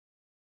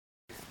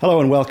Hello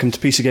and welcome to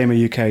PC Gamer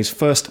UK's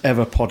first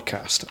ever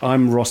podcast.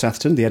 I'm Ross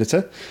Atherton, the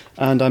editor,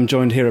 and I'm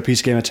joined here at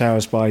PC Gamer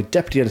Towers by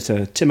Deputy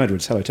Editor Tim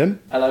Edwards. Hello, Tim.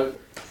 Hello.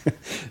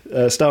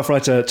 Staff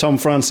writer Tom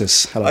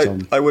Francis. Hello,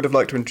 Tom. I would have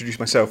liked to introduce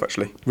myself,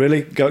 actually.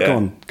 Really? Go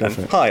on. Go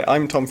for it. Hi,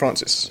 I'm Tom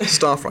Francis,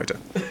 staff writer.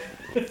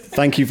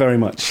 Thank you very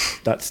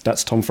much.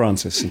 That's Tom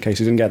Francis, in case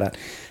you didn't get that.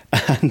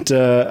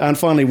 And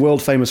finally,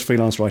 world-famous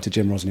freelance writer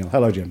Jim Rossignol.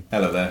 Hello, Jim.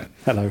 Hello there.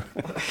 Hello.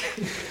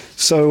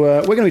 So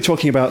we're going to be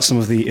talking about some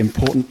of the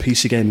important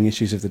PC gaming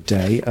issues of the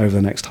day over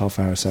the next half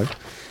hour or so.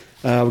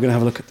 We're going to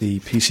have a look at the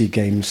PC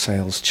game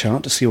sales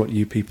chart to see what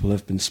you people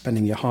have been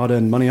spending your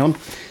hard-earned money on,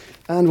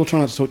 and we'll try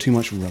not to talk too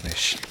much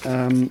rubbish.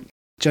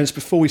 Gents,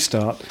 before we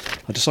start,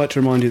 I'd just like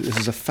to remind you that this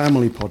is a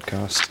family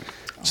podcast,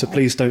 so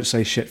please don't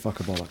say shit, fuck,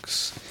 or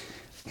bollocks.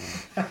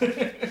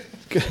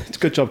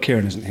 Good job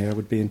Kieran isn't here. I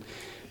would be in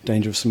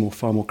danger of some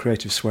far more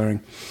creative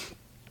swearing.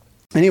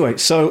 Anyway,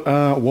 so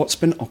what's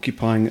been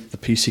occupying the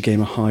PC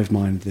Gamer hive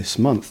mind this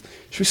month?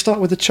 Should we start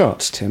with the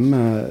charts, Tim?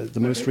 The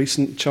most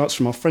recent charts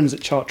from our friends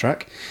at Chart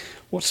Track.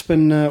 What's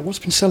been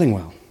selling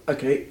well?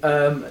 Okay,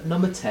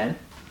 number 10.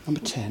 Number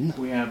 10?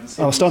 We have the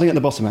Sims, starting at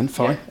the bottom end.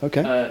 Fine, yeah.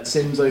 okay.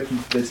 Sims Open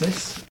for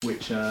Business,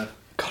 which... God,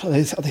 are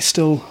they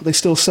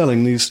still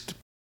selling these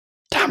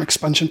damn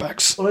expansion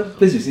packs? Well, Open for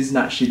Business isn't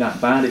actually that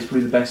bad. It's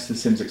probably the best of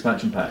the Sims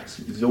expansion packs.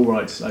 It's all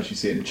right to actually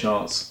see it in the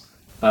charts.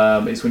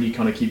 It's when you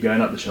kind of keep going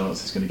up the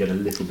charts, it's going to get a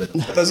little bit...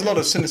 But there's a lot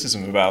of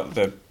cynicism about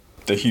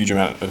the huge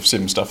amount of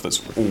Sim stuff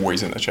that's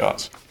always in the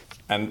charts.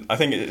 And I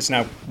think it's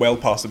now well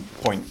past the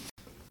point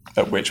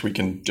at which we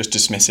can just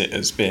dismiss it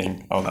as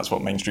being, oh, that's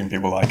what mainstream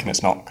people like, and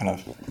it's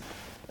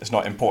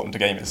not important to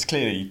gamers.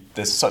 Clearly,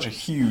 there's such a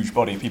huge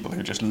body of people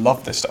who just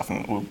love this stuff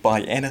and will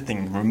buy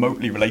anything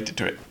remotely related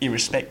to it,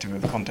 irrespective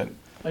of the content.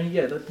 I mean,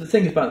 yeah, the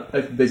thing about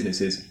Open Business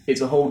is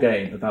it's a whole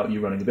game about you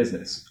running a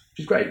business,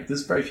 which is great.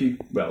 There's very few...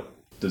 Well,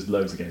 there's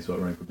loads of games about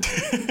running a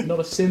business. Not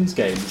a Sims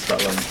game that's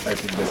about running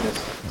Open Business,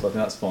 so I think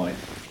that's fine.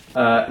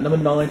 Number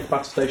 9,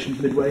 Battle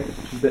Station Midway,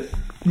 which is a bit...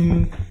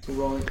 it's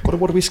all right.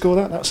 What do we score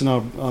that? That's in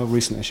our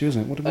recent issue,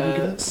 isn't it? What did we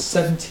give it?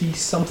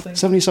 70-something.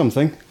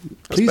 70-something.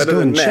 Please go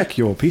and net. check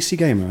your PC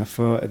Gamer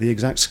for the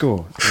exact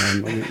score.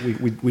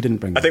 We didn't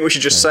bring that. I think we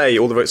should just say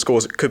all the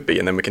scores it could be,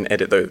 and then we can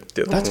edit the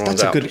other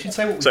ones out. We should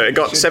say what we So it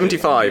got should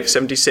 75,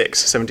 76,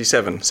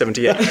 77,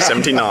 78,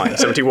 79,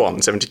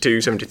 71,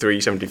 72,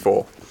 73,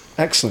 74.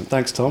 Excellent,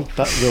 thanks, Tom.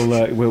 That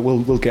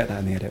we'll get that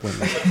in the edit, won't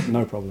we?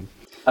 No problem.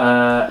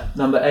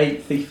 Number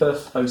 8,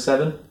 FIFA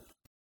 07.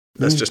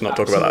 Let's just not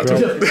talk about that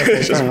at all.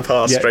 Okay, Just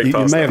pass straight you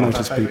past may that. have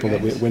noticed, people,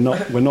 that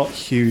we're not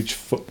huge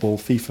football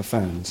FIFA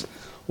fans.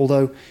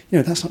 Although,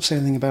 that's not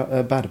saying anything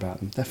bad about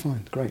them. They're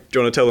fine, great. Do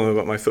you want to tell them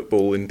about my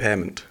football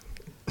impairment?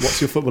 What's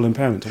your football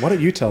impairment? Why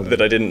don't you tell them?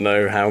 That I didn't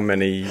know how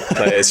many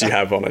players you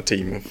have on a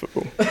team of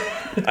football.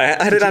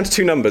 I had it down to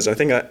 2 numbers. I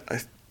think I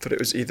thought it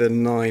was either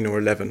 9 or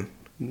 11.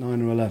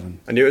 9 or 11.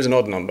 I knew it was an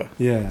odd number,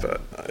 yeah,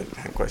 but I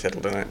hadn't quite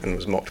settled on it and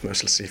was mocked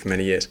mercilessly for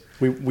many years.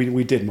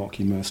 We did mock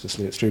you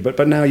mercilessly, it's true,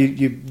 but now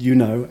you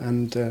know,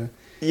 and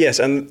yes,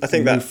 and I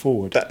think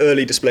that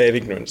early display of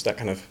ignorance, that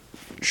kind of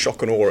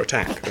shock and awe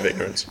attack of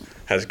ignorance,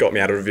 has got me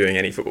out of reviewing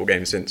any football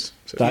game since.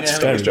 So that's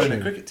very true. a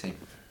cricket team.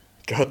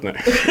 God no.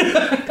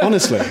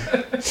 Honestly,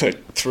 It's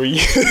like 3.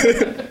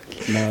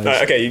 no.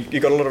 Okay, you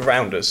got a lot of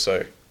rounders,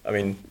 so I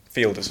mean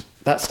fielders.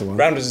 That's the one.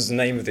 Rounders is the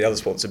name of the other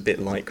sport. It's a bit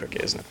like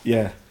cricket, isn't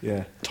it?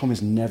 Yeah. Tom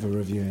is never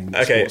reviewing.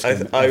 Okay, sports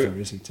game ever,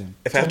 is he, Tim?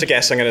 If I have to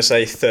guess, I'm going to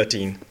say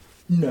 13.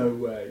 No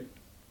way.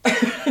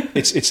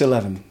 It's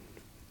 11.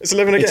 It's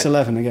 11 again? It's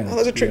 11 again. Oh,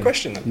 that's a trick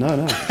question then.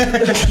 No.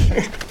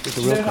 It's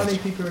Do a you real know how many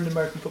question. people are in the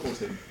American football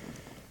team?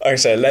 I can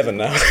say 11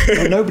 now.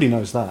 Well, nobody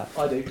knows that.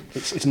 I do.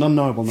 It's an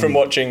unknowable number. From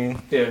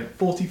watching... Yeah,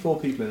 44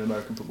 people in the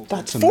American football team.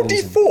 That's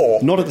amazing.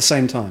 44? Not at the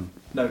same time.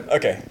 No.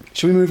 Okay.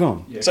 Shall we move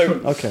on? Yeah, So-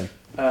 sure. Okay.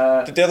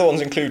 Did the other ones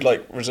include,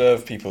 like,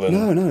 reserve people? And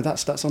No,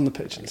 that's on the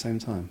pitch at the same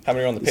time. How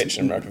many are on the pitch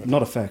in American football?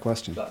 Not a fair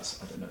question. I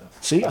don't know.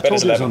 See, I bet told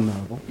it's you it was 11.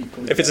 unknowable.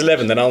 If it's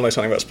 11, then I'll know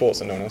something about sports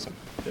that no one else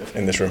Yeah.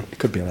 in this room. It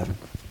could be 11.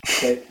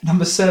 Okay.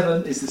 Number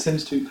 7 is The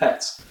Sims 2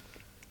 Pets.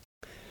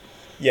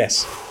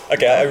 Yes.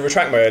 Okay, I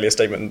retract my earlier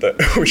statement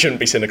that we shouldn't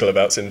be cynical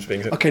about Sims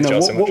being Okay, in the now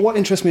charts so much. what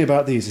interests me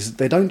about these is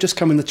they don't just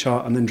come in the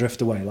chart and then drift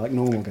away like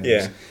normal games.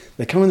 Yeah.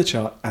 They come in the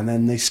chart and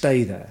then they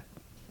stay there.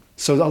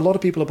 So a lot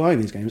of people are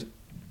buying these games.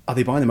 Are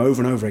they buying them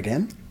over and over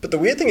again? But the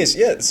weird thing is,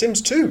 The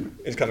Sims 2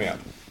 is coming up.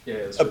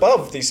 Yeah, that's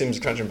Above these Sims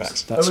expansion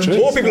packs. That's OMG. true.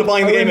 More people are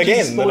buying the game OMG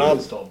again than are...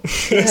 spoilers,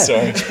 Tom.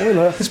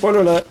 Sorry. Spoiler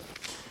alert.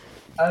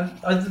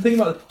 The thing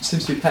about the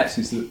Sims 2 Pets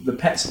is that the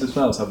pets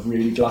themselves have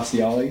really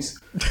glassy eyes.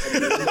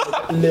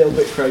 A little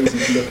bit crazy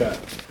to look at.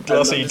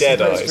 Glassy dead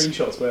there's eyes.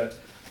 Screenshots where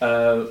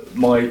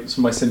some of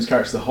my Sims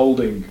characters are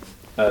holding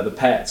the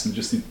pets and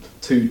just the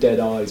 2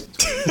 dead eyes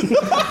between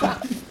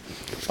them.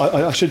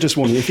 I should just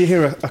warn you, if you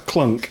hear a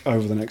clunk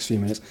over the next few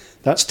minutes,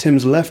 that's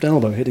Tim's left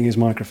elbow hitting his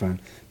microphone.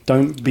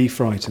 Don't be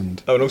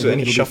frightened. Oh, and also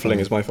any It'll be shuffling fine.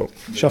 is my fault.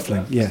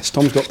 Shuffling, yes.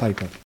 Tom's got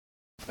paper.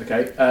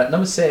 Okay,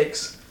 number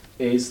 6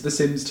 is The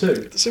Sims 2.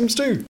 The Sims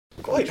 2.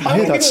 Quite. I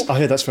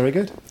hear that's very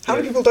good. How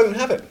many people don't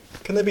have it?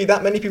 Can there be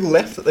that many people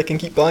left that they can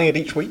keep buying it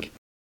each week?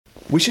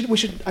 We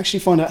should actually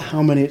find out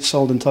how many it's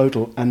sold in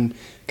total and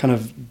kind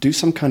of do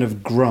some kind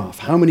of graph.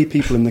 How many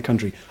people in the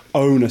country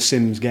own a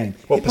Sims game?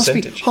 What it must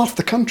be percentage? half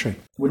the country.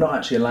 We're not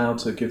actually allowed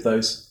to give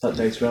that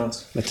data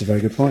out. That's a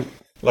very good point.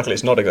 Luckily,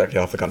 it's not exactly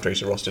half the country,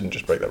 so Ross didn't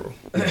just break that rule.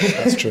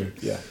 That's true.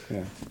 Yeah.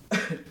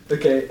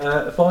 Okay,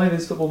 5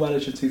 is Football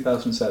Manager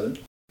 2007.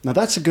 Now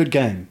that's a good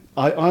game.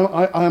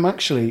 I'm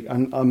actually,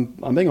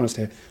 I'm being honest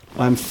here.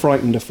 I'm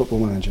frightened of Football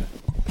Manager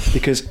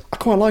because I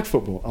quite like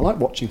football. I like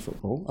watching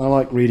football. I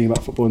like reading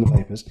about football in the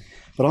papers.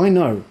 But I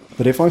know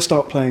that if I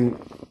start playing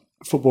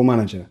Football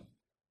Manager,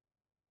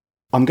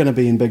 I'm going to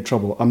be in big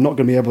trouble. I'm not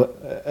going to be able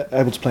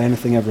to play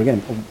anything ever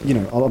again.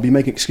 I'll be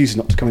making excuses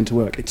not to come into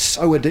work. It's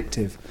so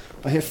addictive.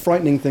 I hear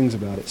frightening things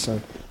about it.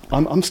 So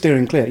I'm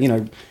steering clear.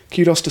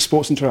 Kudos to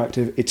Sports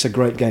Interactive. It's a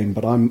great game,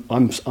 but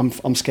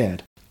I'm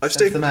scared. That's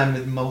the man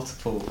with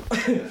multiple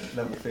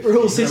level 50. We're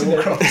all sitting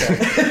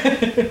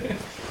there.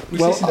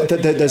 Well,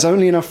 there's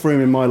only enough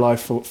room in my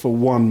life for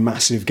one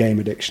massive game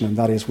addiction, and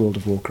that is World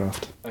of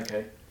Warcraft.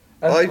 Okay.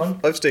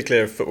 I've stayed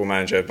clear of Football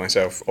Manager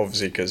myself,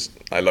 obviously, because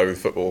I loathe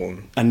football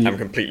and I'm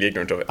completely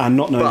ignorant of it. And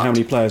not knowing how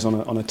many players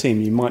on a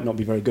team, you might not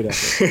be very good at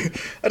it.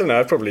 I don't know,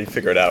 I'd probably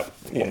figure it out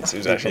once it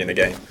was actually in the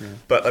game. Yeah.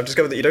 But I've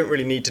discovered that you don't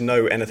really need to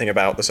know anything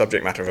about the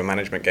subject matter of a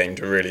management game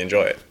to really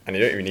enjoy it. And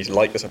you don't even need to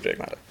like the subject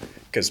matter.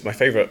 Because my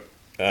favourite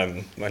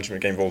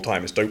management game of all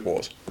time is Dope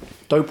Wars.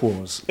 Dope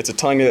Wars. It's a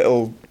tiny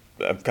little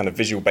kind of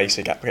Visual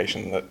Basic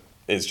application that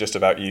is just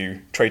about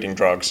you trading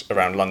drugs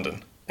around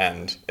London.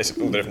 And it's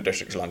all the different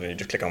districts of London. You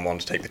just click on one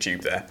to take the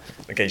tube there.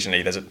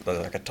 Occasionally, there's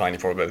like a tiny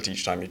probability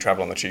each time you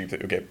travel on the tube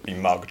that you'll be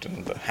mugged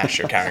and the hash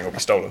you're carrying will be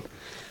stolen.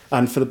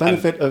 And for the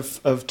benefit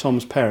of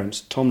Tom's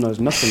parents, Tom knows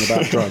nothing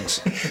about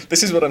drugs.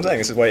 This is what I'm saying.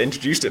 This is why I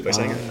introduced it by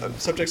saying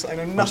subjects that I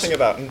know nothing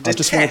about. And I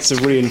just wanted to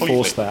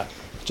reinforce that,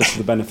 just for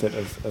the benefit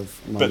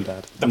of mum and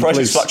dad. The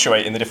prices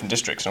fluctuate in the different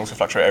districts and also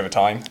fluctuate over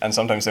time. And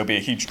sometimes there'll be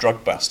a huge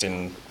drug bust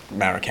in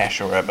Marrakesh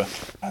or wherever,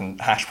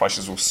 and hash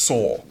prices will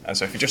soar. And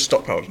so if you just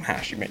stockpile on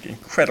hash, you make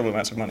incredible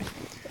amounts of money.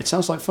 It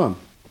sounds like fun.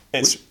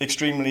 It's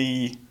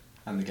extremely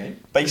and the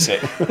game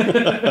basic.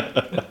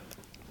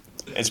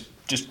 It's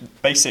just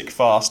basic,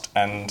 fast,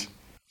 and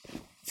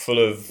full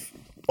of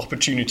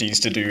opportunities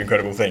to do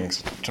incredible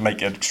things to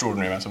make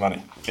extraordinary amounts of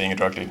money being a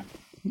drug dealer.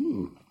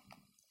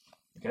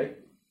 Okay.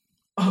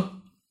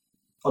 On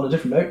a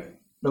different note,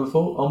 number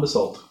 4, Armed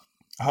Assault.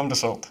 Armed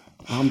Assault.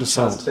 Armed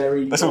Assault.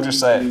 Let's all just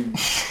say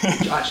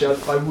it. Actually,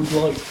 I would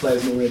like to play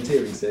as an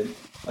orienteering sim.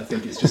 I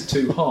think it's just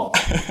too hard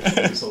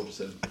as a soldier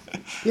sim.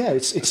 Yeah,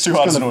 it's too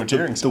hard as an kind of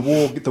orienteering sim.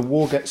 The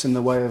war gets in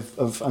the way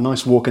of a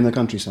nice walk in the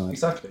countryside.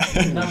 Exactly.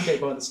 You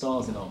navigate by the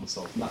stars in Armed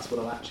Assault, and that's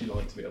what I'd actually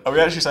like to be able to Are we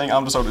actually saying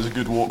Armed Assault is a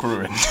good walk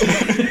ruined?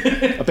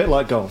 A bit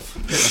like golf.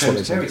 That's what it's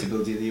it's Terry to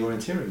build you the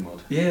orienteering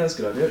mod. Yeah, that's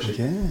a good idea, actually.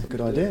 Yeah,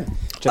 good idea.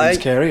 James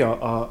Carey,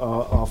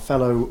 our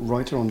fellow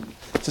writer on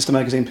Sister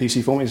Magazine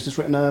PC Form, has just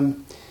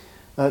written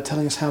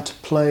telling us how to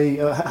play,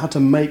 how to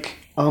make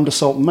Armed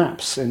Assault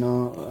maps in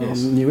our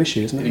new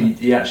issue, isn't it?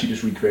 He actually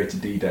just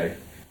recreated D-Day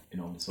in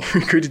Armed Assault.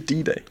 Recreated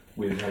D-Day?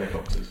 With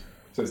helicopters.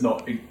 So it's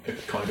not a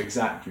kind of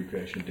exact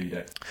recreation of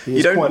D-Day. He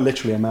is quite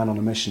literally a man on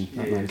a mission,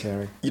 that man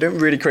Carey. You don't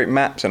really create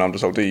maps in Armed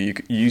Assault, do you?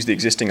 You use the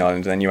existing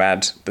island and then you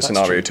add the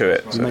scenario to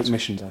it. You make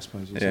missions, I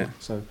suppose. Yeah.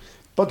 So,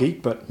 buggy,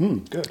 but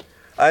good.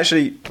 I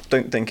actually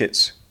don't think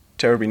it's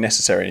terribly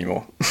necessary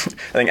anymore. I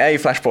think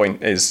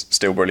Flashpoint is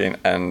still brilliant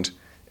and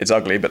it's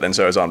ugly, but then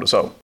so is Armed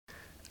Assault.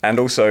 And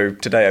also,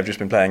 today I've just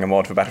been playing a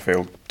mod for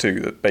Battlefield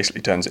 2 that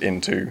basically turns it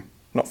into,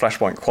 not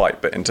Flashpoint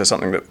quite, but into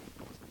something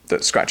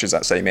that scratches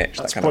that same itch,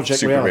 That's that kind of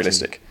super reality.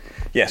 realistic.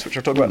 Yes, which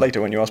I'll talk about later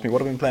when you ask me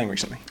what I've been playing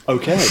recently.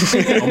 Okay,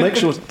 I'll make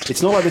sure.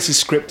 It's not like this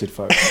is scripted,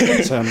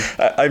 folks.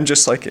 I'm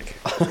just psychic.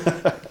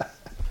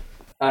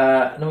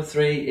 Number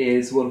 3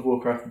 is World of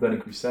Warcraft: The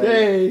Burning Crusade.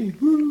 Yay!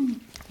 Woo!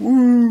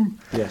 Woo!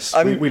 Yes,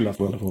 we love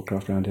World of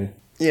Warcraft around here.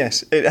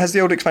 Yes, it has the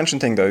old expansion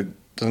thing though,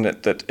 doesn't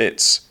it? That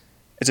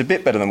it's a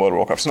bit better than World of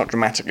Warcraft. It's not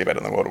dramatically better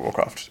than World of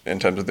Warcraft in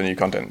terms of the new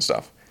content and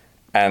stuff.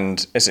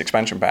 And it's an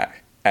expansion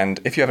pack.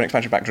 And if you have an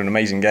expansion pack to an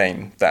amazing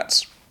game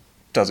that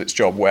does its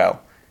job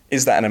well,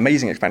 is that an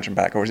amazing expansion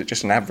pack or is it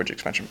just an average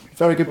expansion pack?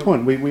 Very good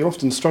point. We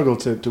often struggle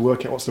to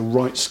work out what's the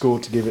right score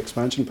to give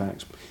expansion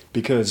packs,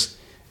 because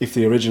if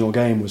the original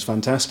game was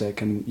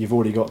fantastic and you've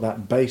already got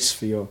that base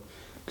for your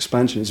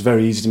expansion, it's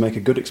very easy to make a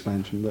good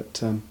expansion.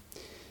 But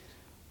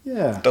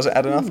yeah, does it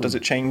add enough? Does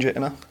it change it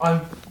enough?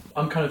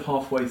 I'm kind of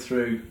halfway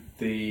through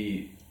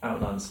the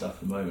Outland stuff at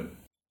the moment,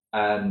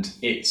 and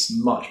it's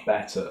much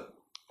better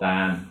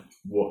than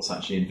what's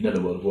actually in vanilla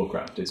World of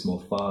Warcraft. It's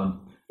more fun,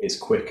 it's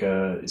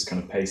quicker, it's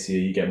kind of pacier,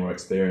 you get more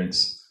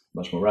experience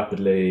much more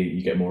rapidly,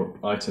 you get more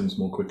items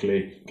more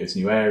quickly, get to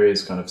new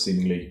areas kind of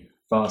seemingly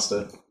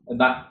faster, and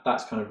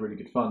that's kind of really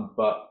good fun.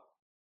 But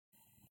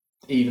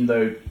even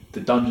though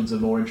the dungeons are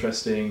more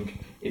interesting,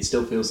 it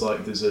still feels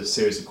like there's a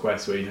series of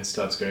quests where you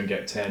still have to go and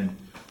get 10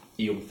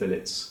 eel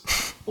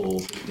fillets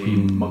or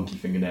 15 monkey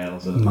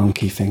fingernails.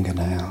 Monkey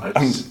fingernail.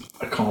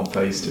 I can't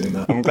face doing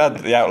that. I'm glad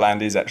that the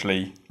Outland is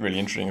actually really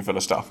interesting and full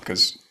of stuff,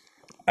 because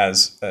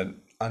as an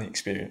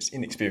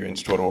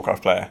inexperienced World of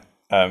Warcraft player,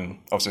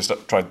 Obviously,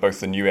 tried both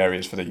the new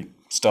areas for the new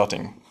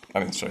starting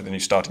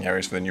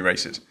areas for the new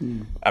races,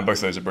 and both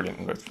of those are brilliant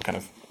and both kind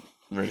of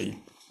really,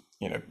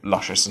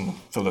 luscious and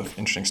full of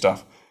interesting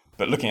stuff.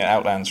 But looking at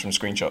Outlands from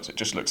screenshots, it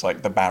just looks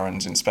like the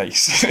Barrens in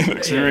space. It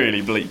looks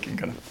really bleak and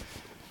kind of.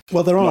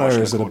 Well, there are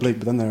areas that are bleak,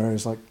 but then there are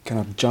areas like kind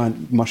of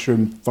giant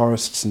mushroom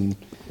forests and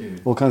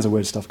all kinds of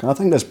weird stuff. I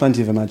think there's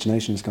plenty of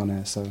imagination that's gone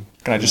there. So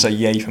can I just say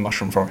yay for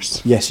mushroom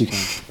forests? Yes, you can.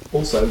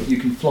 Also, you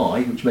can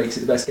fly, which makes it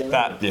the best game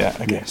ever.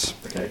 Okay. Yes.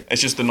 Okay.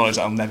 It's just the knowledge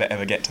that I'll never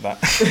ever get to that.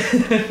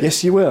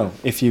 Yes, you will,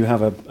 if you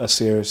have a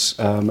serious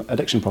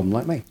addiction problem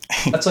like me.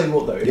 I'll tell you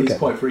what, though, it is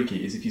quite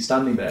freaky, is if you're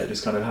standing there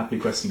just kind of happily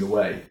questing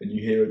away and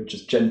you hear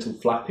just gentle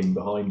flapping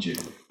behind you,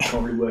 you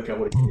can't really work out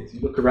what it is.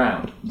 You look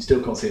around, you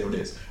still can't see what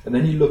it is. And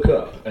then you look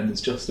up and there's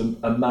just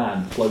a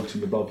man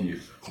floating above you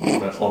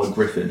on a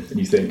griffin and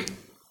you think,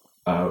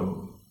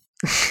 oh.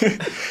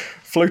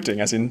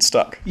 Floating, as in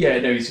stuck. Yeah,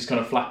 no, he's just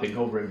kind of flapping,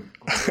 hovering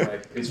away.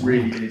 It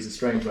is a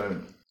strange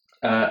moment.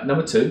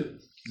 Number 2,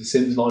 The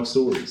Sims Live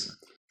Stories,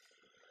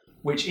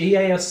 which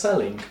EA are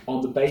selling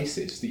on the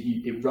basis that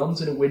it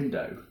runs in a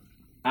window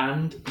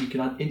and you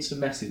can add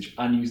instant message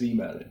and use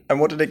emailing.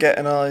 And what did it get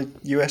in our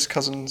US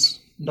cousins?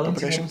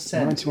 91%.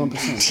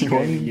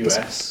 91%. In the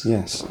US.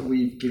 Yes.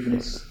 We've given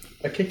it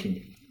a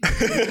kicking.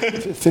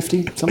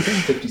 50 something?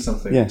 50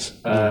 something. Yes.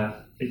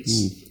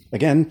 It's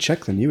Again,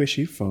 check the new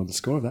issue for the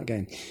score of that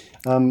game.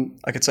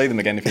 I could say them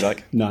again if you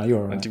like. No, you're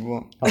all right. Do you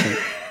want? I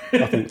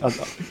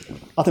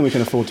think we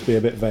can afford to be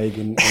a bit vague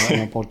in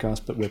our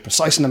podcast, but we're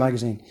precise in the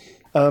magazine.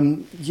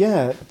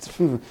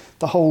 The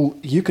whole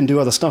you can do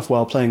other stuff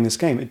while playing this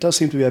game. It does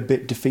seem to be a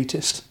bit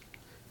defeatist.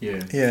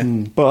 Yeah.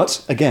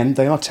 But again,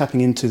 they are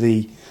tapping into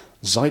the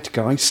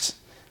zeitgeist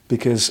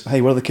because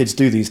hey, what do the kids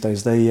do these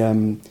days?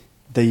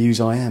 They use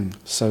IM.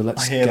 So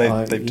let's. I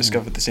hear they've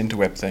discovered this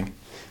interweb thing.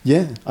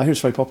 Yeah, I hear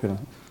it's very popular.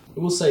 I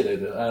will say though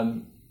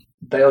that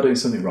they are doing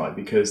something right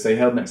because they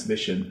held an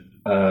exhibition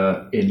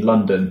in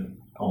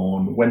London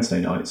on Wednesday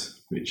night,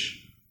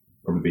 which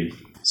probably be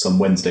some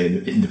Wednesday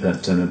in the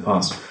independent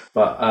past.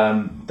 But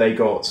they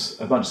got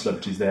a bunch of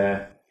celebrities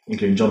there,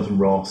 including Jonathan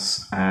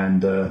Ross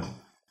and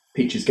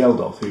Peaches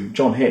Geldof, who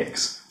John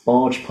Hicks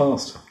barged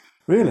past.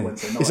 Really?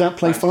 Is that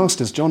Play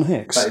Fast as John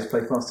Hicks? That is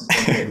Play Fast as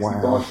John Hicks. Wow.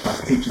 He barged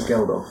past Peaches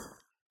Geldof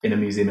in a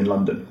museum in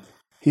London.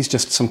 He's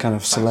just some kind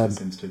of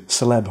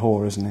celeb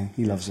whore, isn't he?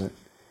 He loves it.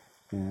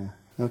 Yeah.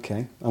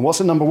 Okay. And what's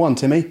at number 1,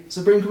 Timmy?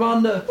 Supreme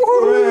Commander.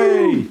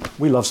 Hooray!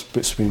 We love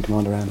Supreme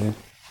Commander around here.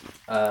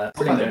 I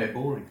find it a bit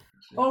boring.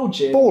 Oh,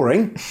 Jim.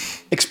 Boring?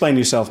 Explain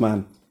yourself,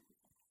 man.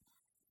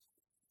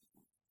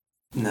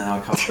 No, I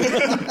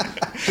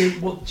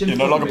can't. Jim You're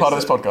no longer part of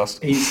this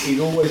podcast. He's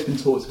always been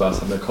talked about as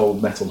having a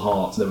cold metal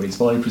heart, and then when he's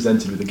finally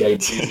presented with a game,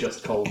 he's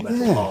just cold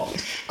metal heart.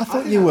 I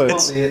thought you were.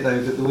 Partly it though,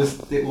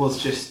 that it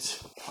was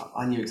just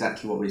I knew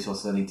exactly what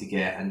resources I need to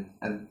get,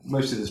 and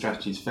most of the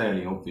strategy is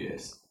fairly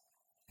obvious.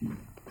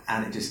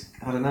 And it just,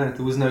 I don't know,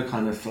 there was no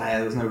kind of flair,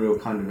 there was no real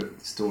kind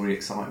of story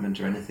excitement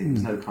or anything, there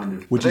was no kind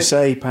of... Would you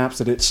say perhaps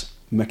that it's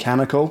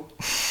mechanical?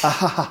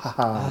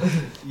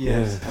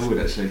 Yes, I would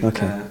actually.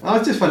 Okay.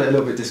 I just found it a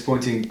little bit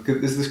disappointing,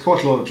 because there's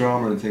quite a lot of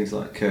drama and things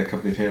like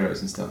Company of Heroes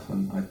and stuff,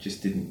 and I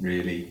just didn't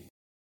really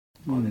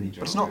find any drama.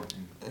 But it's not...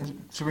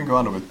 Supreme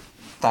Commander with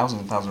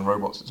thousands and thousands of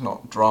robots, it's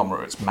not drama,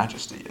 it's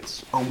majesty.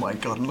 It's, oh my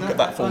god, look at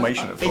that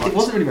formation of It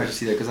wasn't really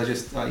majesty though, because I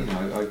just,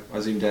 I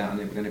zoomed out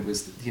and it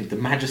was the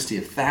majesty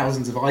of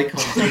thousands of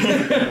icons.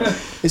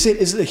 Is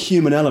it a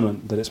human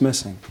element that it's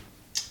missing?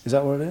 Is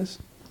that what it is?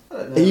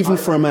 Even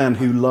for a man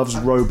who loves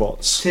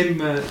robots. Tim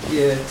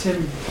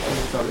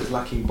felt it was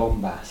lacking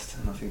bombast,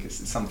 and I think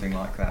it's something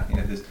like that.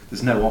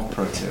 There's no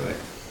opera to it,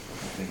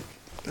 I think.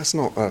 That's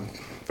not a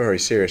very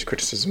serious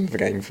criticism of a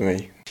game for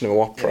me. No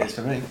opera. It is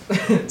for me.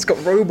 It's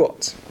got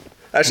robots.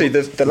 Actually,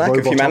 the lack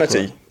of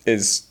humanity opera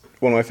is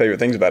one of my favourite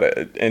things about it.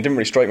 And it didn't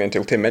really strike me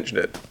until Tim mentioned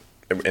it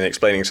in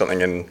explaining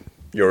something in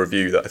your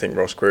review that I think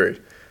Ross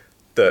queried.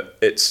 That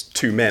it's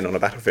 2 men on a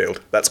battlefield.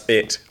 That's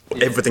it.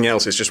 Yeah. Everything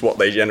else is just what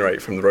they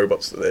generate from the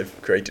robots that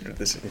they've created with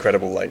this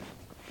incredible,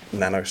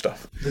 nano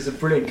stuff. There's a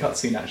brilliant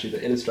cutscene, actually,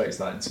 that illustrates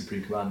that in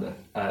Supreme Commander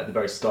at the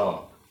very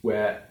start,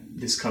 where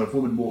this kind of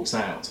woman walks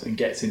out and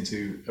gets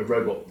into a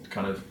robot,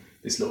 kind of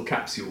this little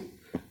capsule,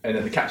 and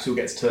then the capsule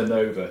gets turned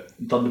over,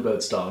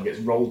 Thunderbird style, and gets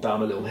rolled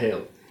down a little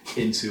hill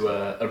into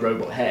a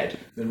robot head.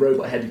 The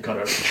robot head kind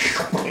of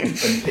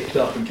and picked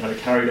up and kind of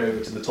carried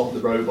over to the top of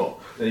the robot.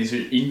 And he's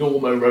an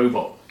enormous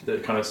robot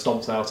that kind of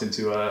stomps out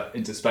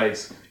into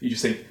space. You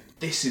just think,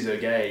 this is a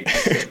game,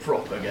 a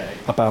proper game.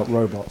 About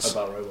robots.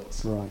 About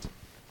robots. Right.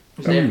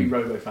 It's every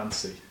robo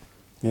fantasy.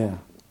 Yeah.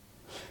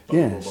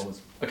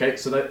 Yes. Okay,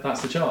 so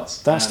that's the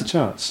charts. That's the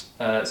charts.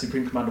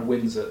 Supreme Commander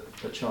wins at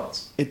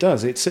charts. It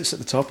does. It sits at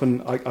the top,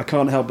 and I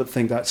can't help but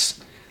think that's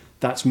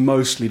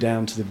mostly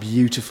down to the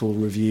beautiful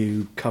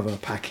review cover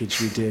package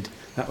we did.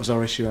 That was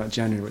our issue out of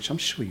January, which I'm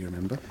sure you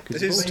remember.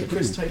 It is.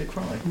 Chris Taylor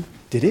cry.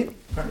 Did it?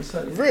 Apparently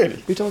so.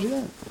 Really? Who told you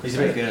that? He's a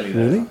bit girly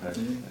there.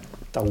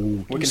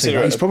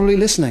 Really? He's probably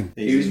listening.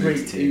 He was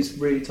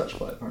really touched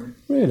by it, apparently.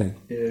 Really?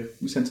 Yeah,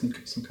 we sent him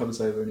some covers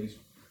over, and he's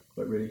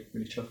really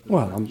chuffed.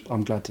 Well,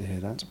 I'm glad to hear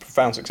that.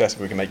 Profound success if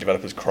we can make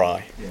developers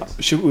cry. Yes.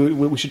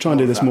 We should try and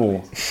do this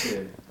more. Yeah.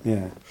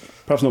 Yeah.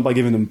 Perhaps not by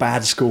giving them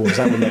bad scores,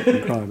 that would make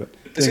them cry, but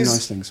This doing is-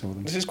 nice things for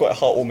them. This is quite a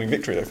heartwarming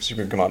victory though for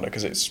Supreme Commander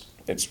because it's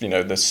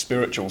the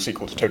spiritual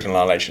sequel to Total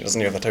Annihilation. It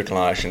doesn't even have the Total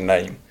Annihilation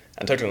name,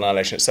 and Total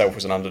Annihilation itself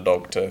was an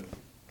underdog to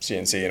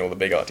CNC and all the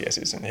big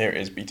RTSs, and here it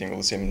is beating all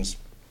the Sims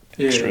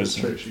extras.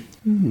 Yeah, that's true.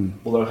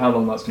 Although how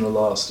long that's going to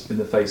last in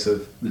the face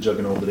of the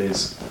juggernaut that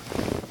is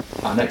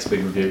our next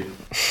big review.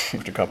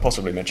 Which we can't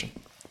possibly mention.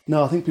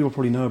 No, I think people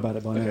probably know about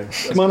it by now.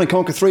 Okay. Command &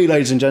 Conquer 3,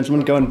 ladies and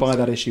gentlemen, go and buy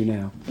that issue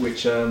now.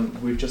 Which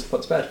we've just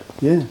put to bed.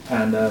 Yeah,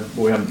 And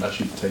we haven't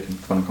actually taken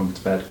Command & Conquer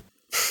to bed.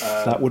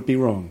 that would be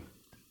wrong.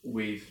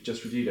 We've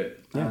just reviewed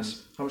it. Yes.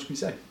 And how much can we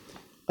say?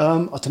 I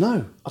don't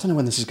know. I don't know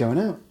when this is going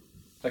out.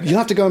 Okay. You'll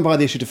have to go and buy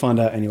the issue to find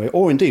out anyway.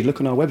 Or indeed,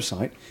 look on our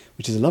website,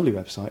 which is a lovely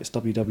website. It's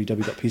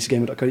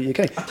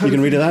www.pcgamer.co.uk. You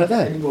can read it out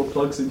there. Any more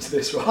plugs into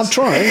this, Ross? I'm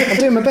trying. I'm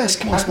doing my best.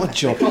 Come on, it's my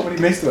job. Can't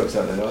really miss the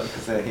website though, not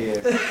because they're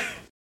here.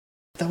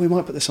 Then we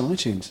might put this on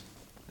iTunes.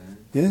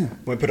 Yeah,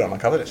 We'll put it on our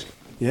cover list.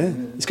 yeah.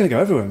 It's going to go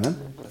everywhere,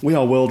 man. We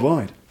are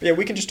worldwide. But yeah,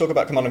 we can just talk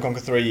about Command & Conquer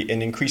 3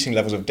 in increasing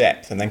levels of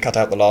depth and then cut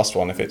out the last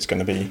one if it's going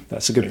to be...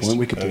 That's a good point.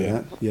 We could do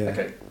that. Yeah.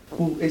 Okay.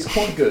 Well, it's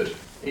quite good.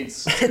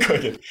 It's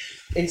Quite good.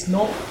 it's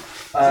not.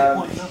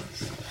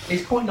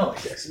 It's quite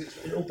nice. Yes,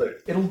 it'll do.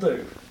 It'll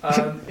do.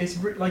 It's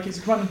it's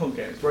a Command & Conquer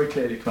game. It's very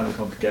clearly a Command &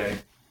 Conquer game.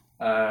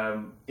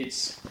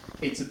 It's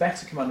a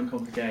better Command &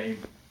 Conquer game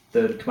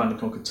than Command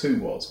 & Conquer 2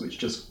 was, which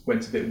just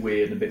went a bit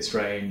weird and a bit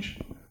strange.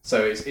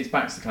 So it's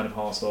back to the kind of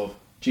heart of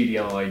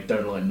GDI,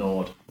 don't like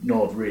Nod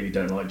really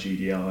don't like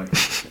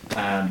GDI,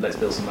 and let's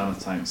build some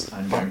mammoth tanks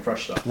and go and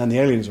crush stuff. And then the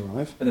aliens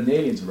arrive. And then the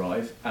aliens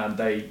arrive and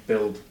they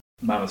build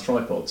mammoth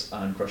tripods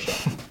and crush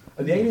stuff.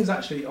 And the aliens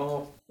actually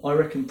are, I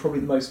reckon, probably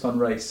the most fun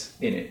race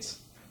in it.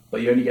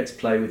 But you only get to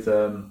play with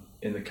them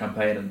in the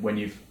campaign and when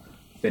you've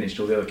finished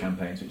all the other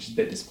campaigns, which is a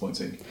bit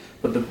disappointing.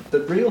 But the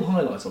real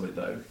highlight of it,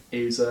 though,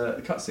 is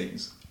the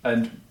cutscenes.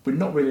 And we're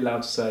not really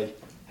allowed to say,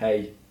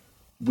 hey,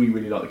 we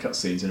really like the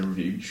cutscenes in a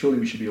review. Surely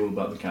we should be all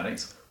about the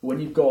mechanics. But when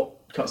you've got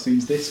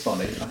cutscenes this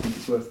funny, I think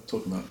it's worth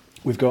talking about.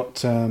 We've got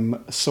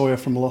Sawyer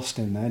from Lost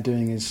in there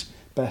doing his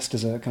best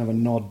as a kind of a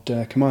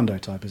Nod commando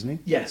type, isn't he?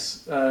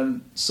 Yes,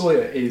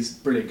 Sawyer is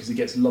brilliant because he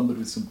gets lumbered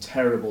with some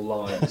terrible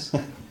lines,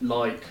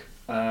 like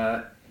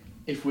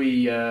if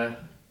we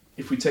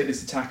take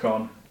this attack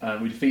on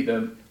and we defeat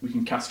them, we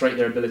can castrate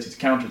their ability to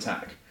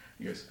counterattack.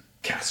 He goes,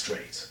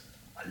 castrate.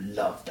 I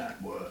love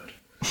that word.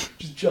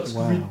 Which is just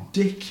Wow.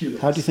 ridiculous.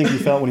 How do you think he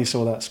felt when he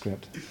saw that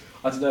script?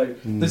 I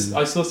don't know.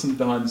 I saw some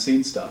behind the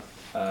scenes stuff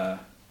while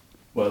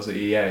I was at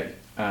EA,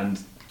 and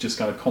just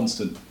kind of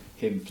constant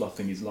him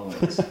fluffing his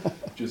lines.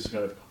 Just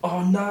kind of,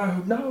 oh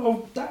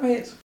no, damn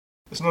it.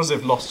 It's not as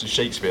if Lost is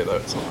Shakespeare, though.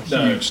 It's not a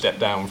No. huge step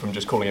down from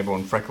just calling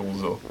everyone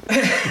freckles or...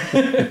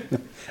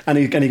 And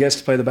he gets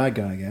to play the bad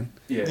guy again.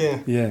 Yeah.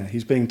 Yeah,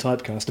 he's being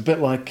typecast. A bit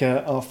like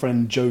our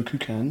friend Joe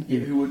Kukan. Yeah,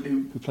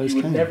 who plays you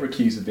would Kane. never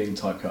accuse of being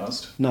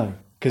typecast. No,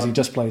 because he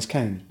just plays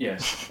Kane,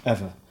 Yes,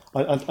 ever.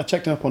 I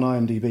checked him up on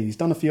IMDb. He's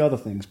done a few other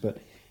things, but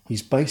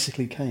he's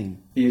basically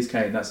Kane. he is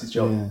Kane. That's his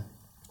job. Yeah.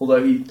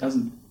 Although he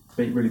hasn't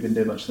really been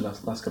doing much the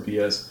last couple of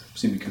years,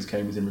 presumably because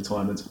Kane was in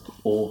retirement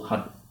or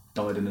had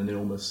died in an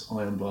enormous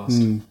iron blast.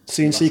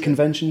 CNC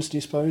conventions, do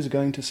you suppose? Are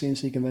going to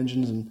CNC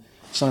conventions and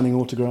signing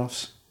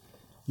autographs?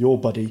 Your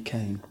buddy,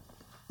 Kane.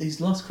 He's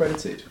last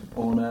credited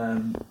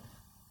on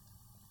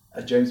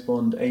a James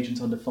Bond Agent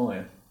Under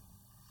Fire.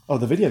 Oh,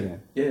 the video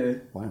game? Yeah,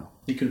 Wow.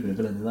 he could have been a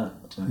villain in that.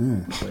 I don't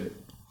know. I played it.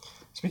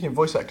 Speaking of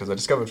voice actors, I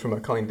discovered from a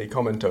kindly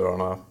commenter on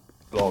our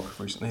blog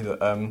recently that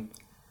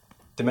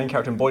the main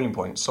character in Boiling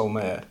Point, Sol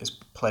Mayer, is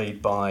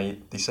played by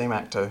the same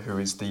actor who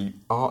is the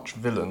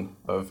arch-villain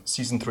of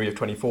Season 3 of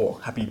 24,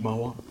 Habib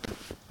Marwan.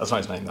 That's not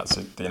his name, that's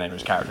the name of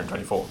his character in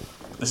 24.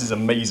 This is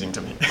amazing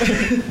to me.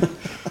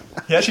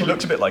 He actually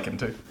looked a bit like him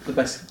too. The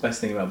best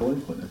thing about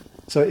Boiling Point, then.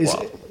 So is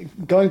Wow.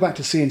 going back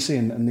to CNC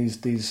and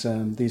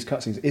these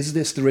cutscenes, is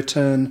this the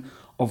return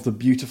of the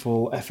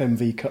beautiful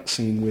FMV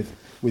cutscene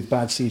with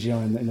bad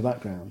CGI in the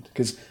background?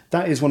 Because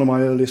that is one of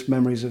my earliest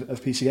memories of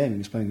PC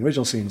gaming, is playing the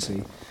original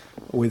CNC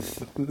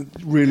with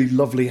really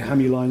lovely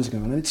hammy lines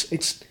going on. And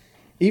it's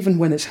even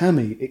when it's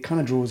hammy, it kind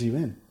of draws you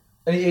in.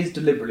 And it is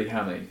deliberately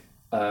hammy,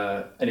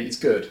 and it's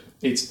good.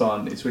 It's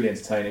fun. It's really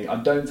entertaining. I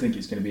don't think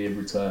it's going to be a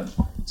return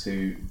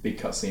to big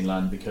cutscene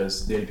land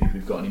because the only people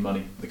who've got any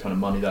money, the kind of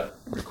money that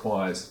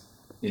requires,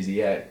 is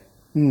EA.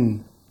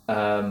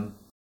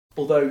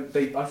 Although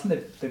I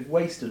think they've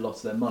wasted a lot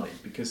of their money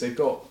because they've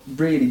got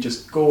really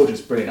just gorgeous,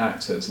 brilliant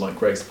actors like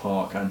Grace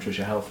Park and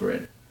Trisha Helfer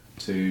in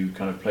to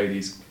kind of play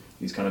these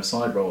kind of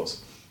side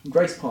roles. And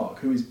Grace Park,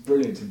 who is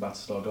brilliant in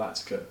Battlestar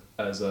Galactica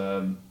as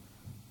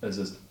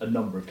a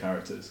number of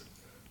characters,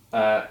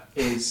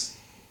 is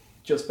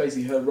just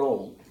basically her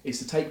role is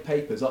to take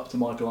papers up to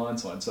Michael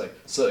Ironside and say,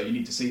 "Sir, you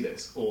need to see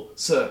this," or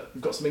 "Sir,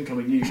 we've got some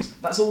incoming news."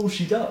 That's all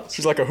she does.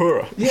 She's like a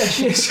hurrah. Yeah,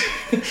 she is.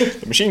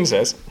 The machine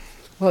says.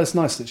 Well, it's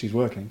nice that she's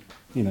working,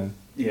 you know.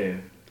 Yeah.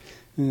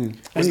 Was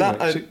Anyway,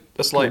 that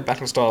a slight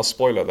Battlestar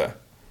spoiler there?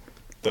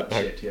 That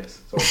shit,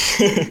 yes.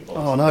 Sorry.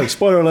 Oh no!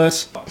 Spoiler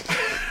alert!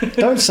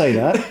 Don't say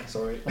that.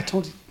 Sorry. I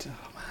told you.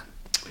 Oh man.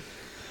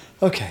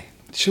 Okay,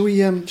 shall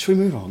we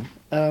move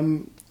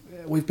on?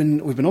 We've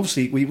been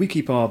obviously we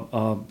keep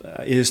our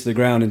ears to the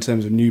ground in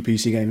terms of new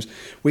PC games.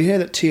 We hear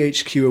that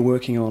THQ are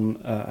working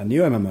on a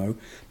new MMO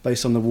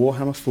based on the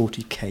Warhammer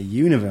 40k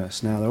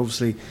universe. Now,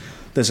 obviously,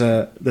 there's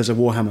a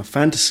Warhammer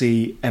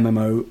Fantasy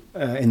MMO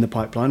in the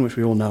pipeline, which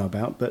we all know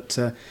about, but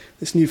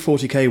this new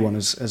 40k one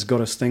has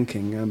got us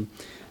thinking.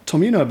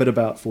 Tom, you know a bit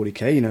about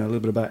 40k. You know a little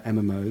bit about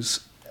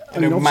MMOs. I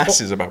know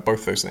masses about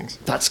both those things.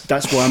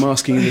 That's why I'm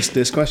asking you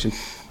this question.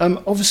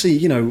 Obviously,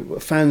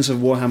 fans of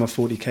Warhammer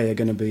 40k are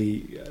going to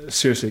be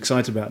seriously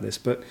excited about this,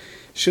 but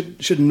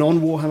should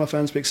non-Warhammer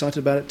fans be excited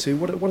about it too?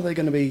 What are they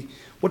going to be?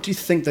 What do you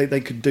think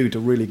they could do to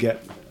really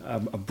get a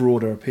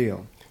broader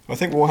appeal? I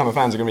think Warhammer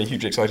fans are going to be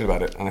hugely excited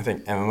about it, and I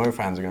think MMO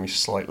fans are going to be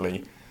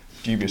slightly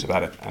dubious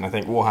about it. And I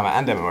think Warhammer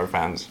and MMO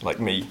fans, like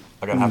me,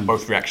 are going to have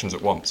both reactions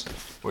at once.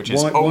 Which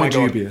is, why my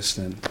God, dubious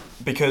then?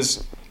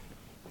 Because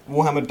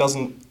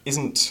Warhammer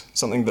isn't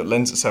something that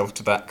lends itself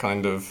to that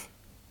kind of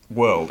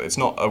world. It's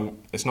not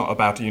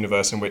about a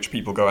universe in which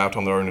people go out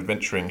on their own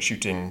adventuring,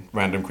 shooting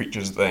random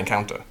creatures that they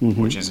encounter,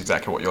 which is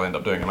exactly what you'll end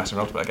up doing in a massive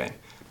multiplayer game.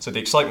 So the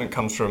excitement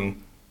comes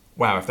from,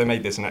 wow, if they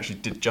made this and actually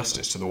did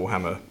justice to the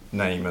Warhammer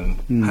name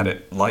and had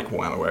it like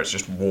Warhammer, where it's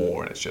just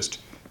war and it's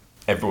just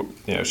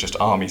it's just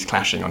armies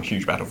clashing on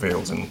huge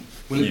battlefields. And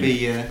will it be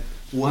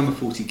Warhammer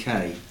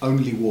 40k,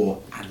 only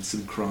war and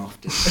some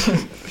crafting?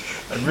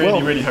 I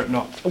really hope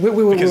not. We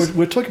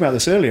were talking about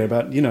this earlier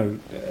about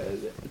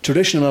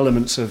traditional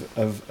elements of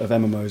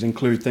MMOs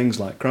include things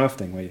like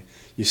crafting, where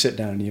you sit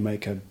down and you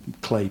make a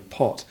clay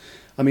pot.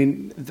 I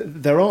mean,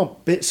 there are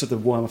bits of the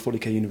Warhammer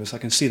 40k universe I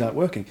can see that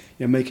working.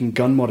 Making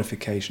gun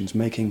modifications,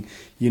 making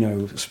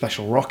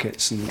special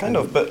rockets and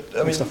but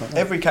I mean, stuff like that.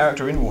 Every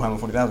character in Warhammer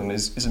 40,000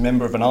 is a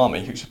member of an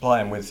army who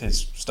supply him with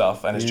his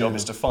stuff, and his job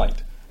is to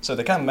fight. So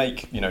they can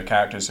make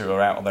characters who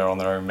are out there on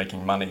their own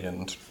making money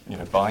and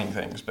buying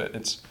things, but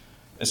it's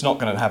not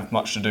going to have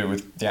much to do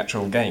with the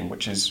actual game,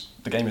 which is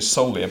the game is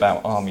solely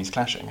about armies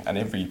clashing, and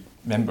every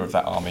member of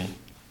that army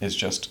is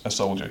just a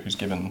soldier who's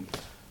given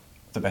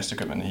the best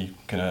equipment he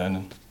can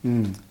earn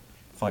and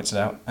fights it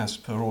out as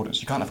per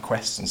orders. You can't have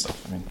quests and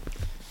stuff. I mean,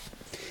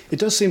 it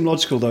does seem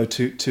logical though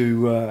to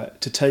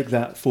take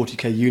that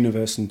 40k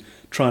universe and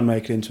try and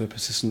make it into a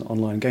persistent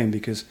online game,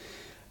 because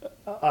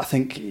I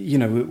think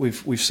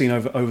we've seen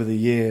over the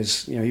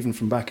years, even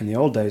from back in the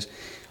old days,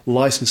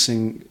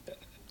 licensing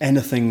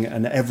anything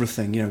and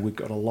everything. We've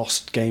got a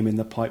Lost game in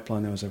the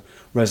pipeline. There was a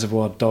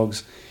Reservoir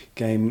Dogs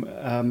game.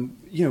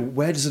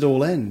 Where does it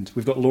all end?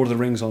 We've got Lord of the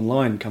Rings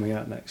Online coming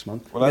out next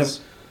month. Well, as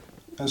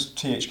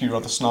THQ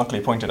rather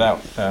snarkily pointed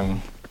out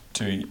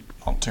to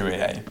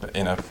EA, but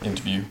in an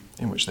interview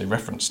in which they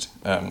referenced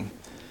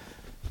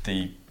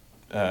the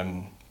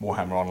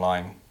Warhammer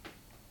Online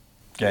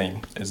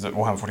game, is that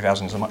Warhammer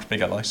 40,000 is a much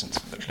bigger license.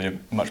 It's actually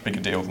a much bigger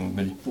deal than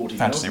the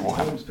Fantasy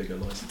Warhammer. Bigger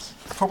license.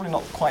 Probably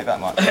not quite that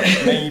much.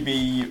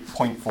 Maybe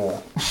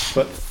 0.4.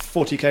 But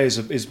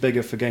 40k is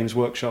bigger for Games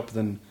Workshop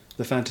than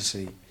the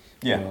Fantasy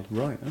world.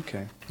 Right,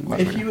 okay.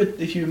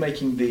 If you were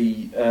making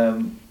the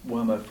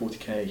Warhammer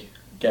 40k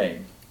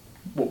game,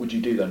 what would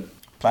you do then?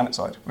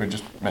 PlanetSide. We were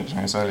just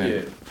mentioning this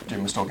earlier. Yeah.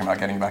 Jim was talking about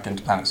getting back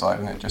into PlanetSide,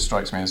 and it just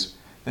strikes me as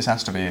this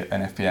has to be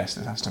an FPS.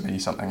 This has to be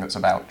something that's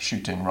about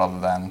shooting rather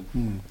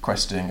than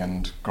questing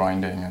and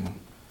grinding and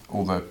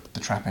all the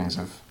trappings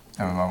of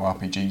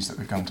MMORPGs that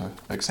we've come to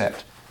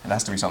accept. It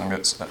has to be something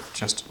that's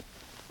just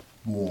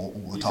war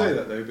all the time. You say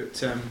that though,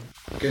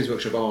 but Games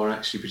Workshop are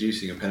actually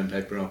producing a pen and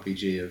paper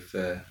RPG of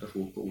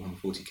Warhammer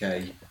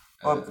 40k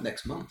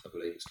next month, I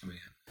believe it's coming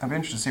out. I'd be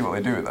interested to see what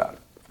they do with that.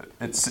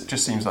 It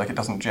just seems like it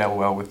doesn't gel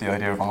well with the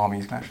idea of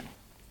armies clashing.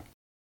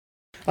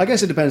 I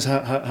guess it depends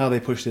how they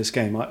push this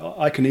game.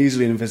 I can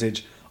easily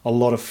envisage a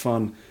lot of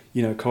fun,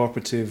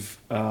 cooperative.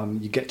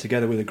 You get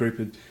together with a group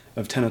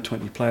of 10 or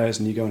 20 players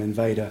and you go and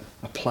invade a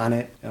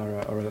planet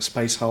or a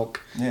space Hulk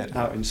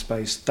out in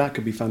space. That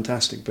could be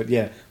fantastic. But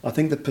yeah, I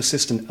think the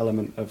persistent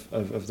element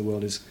of the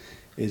world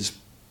is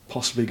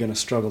possibly going to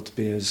struggle to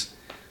be as,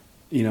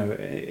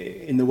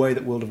 in the way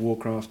that World of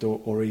Warcraft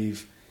or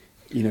EVE,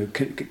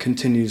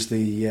 continues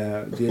the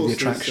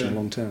attraction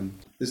long term.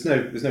 There's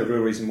no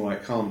real reason why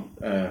it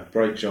can't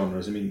break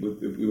genres. I mean,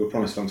 we were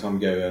promised a long time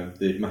ago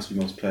the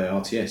massively multiplayer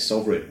RTS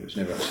Sovereign, which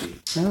never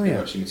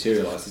actually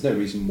materialised. There's no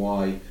reason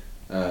why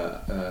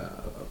a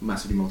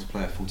massively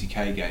multiplayer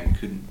 40k game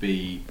couldn't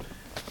be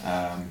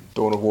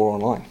Dawn of War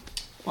Online.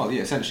 Well,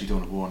 yeah, essentially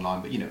Dawn of War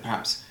Online, but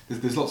perhaps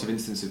there's lots of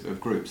instances of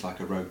groups like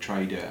a rogue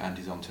trader and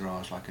his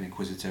entourage, like an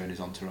inquisitor and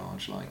his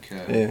entourage, like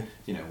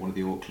one of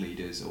the orc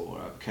leaders or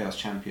a chaos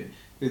champion.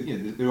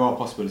 There are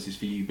possibilities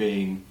for you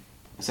being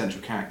a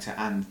central character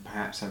and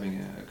perhaps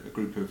having a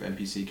group of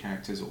NPC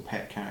characters or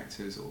pet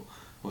characters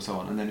or so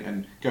on,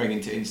 and going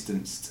into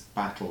instanced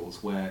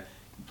battles where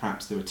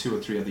perhaps there are 2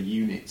 or 3 other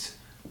units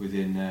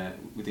within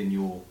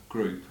your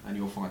group and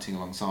you're fighting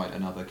alongside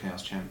another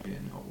chaos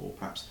champion or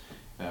perhaps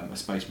a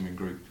space marine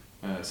group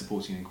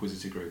supporting an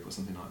inquisitor group or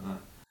something like that.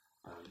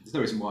 There's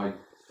no reason why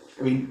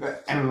I mean,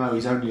 MMO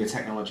is only a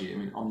technology. I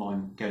mean,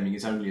 online gaming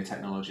is only a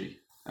technology.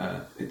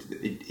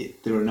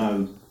 There are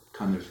no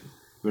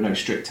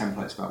strict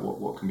templates about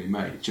what can be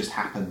made. It just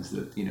happens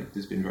that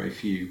there's been very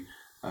few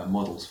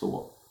models for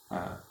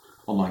what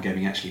online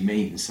gaming actually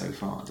means so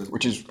far. There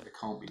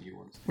can't be new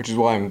ones. Which is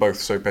why I'm both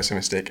so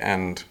pessimistic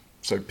and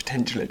so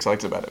potentially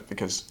excited about it,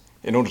 because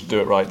in order to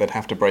do it right, they'd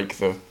have to break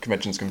the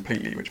conventions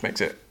completely, which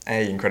makes it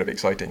A, incredibly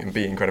exciting, and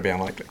B, incredibly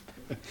unlikely.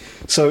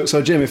 So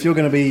Jim, if you're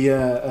going to be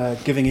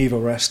giving Eve a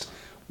rest,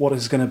 what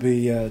is going to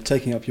be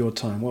taking up your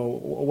time? Well,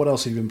 what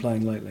else have you been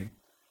playing lately?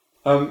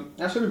 Actually,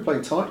 I've been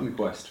playing Titan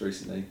Quest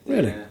recently.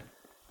 Really?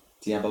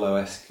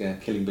 Diablo-esque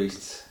Killing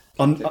Beasts.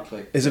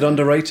 Is it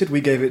underrated? We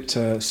gave it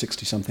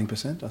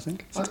 60-something%, I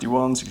think.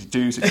 61,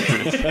 62,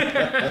 63.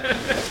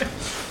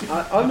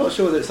 I'm not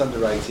sure that it's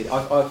underrated.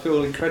 I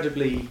feel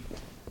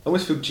I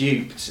almost feel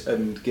duped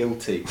and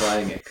guilty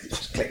playing it. 'Cause it's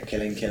just click,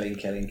 killing,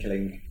 drink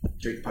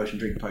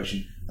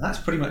potion, and that's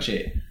pretty much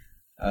it.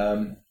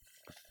 And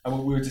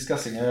we were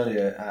discussing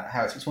earlier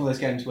how it's one of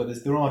those games where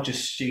there are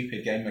just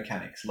stupid game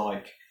mechanics,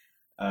 like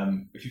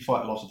if you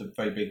fight a lot of the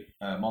very big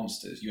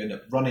monsters, you end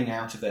up running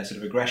out of their sort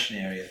of aggression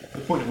area, the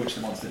point at which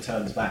the monster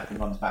turns back and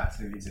runs back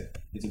to his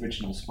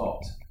original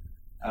spot.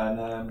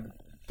 And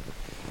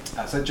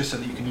so just so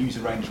that you can use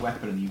a ranged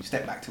weapon and you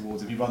step back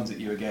towards him, he runs at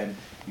you again,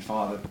 you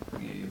fire the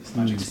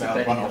magic spell,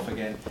 run off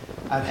again,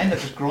 and end up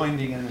just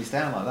grinding enemies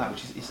down like that,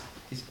 which is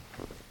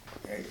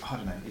I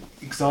don't know,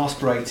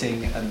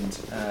 exasperating and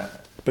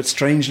but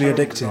strangely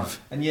addictive. Right.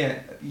 And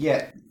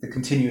yet the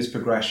continuous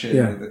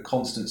progression, the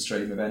constant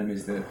stream of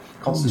enemies, the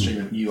constant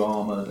stream of new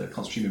armour, the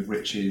constant stream of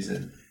riches,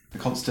 and the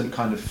constant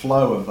kind of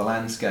flow of the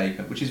landscape,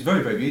 which is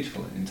very, very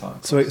beautiful in time.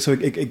 So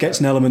it gets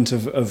an element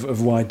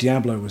of why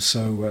Diablo was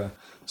so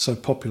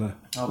popular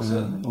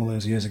all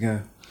those years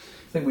ago.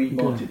 I think we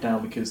marked it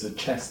down because the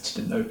chests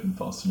didn't open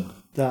fast enough.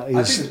 That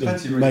is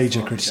a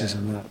major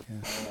criticism.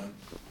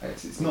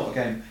 It's not a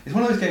game. It's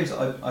one of those games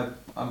that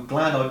I'm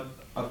glad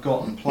I've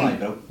got and played,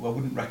 but I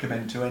wouldn't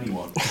recommend to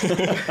anyone.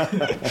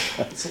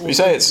 You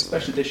say it's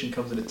special edition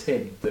comes in a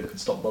tin that can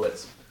stop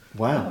bullets.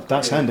 Wow,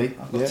 that's handy.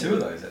 I've got two of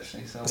those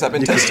actually. So has that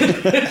been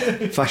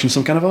tested? Fashion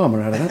some kind of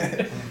armour out of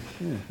that.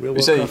 Real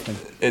world crafting.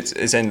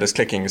 It's endless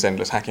clicking, it's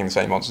endless hacking the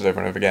same monsters over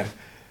and over again.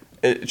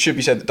 It should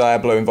be said that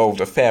Diablo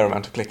involved a fair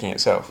amount of clicking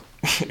itself.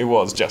 It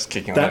was just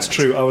clicking on That's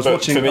enemies. true. I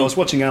was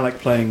watching Alec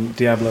playing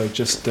Diablo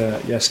just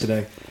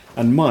yesterday,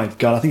 and my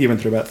God, I think he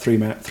went through about three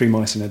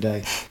mice in a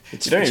day. You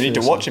don't even need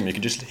to watch him, you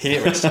can just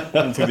hear it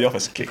all through the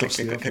office. Click, click,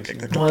 click, click, click,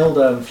 click. My old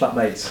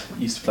flatmate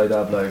used to play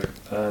Diablo.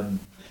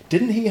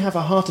 Didn't he have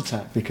a heart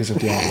attack because of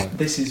Diablo?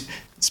 This is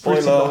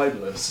Spoiler. pretty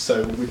libelous,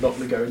 so we're not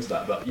going to go into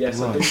that, but yes,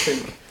 right. I do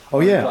think... Oh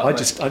yeah, I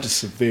just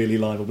severely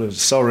libelled.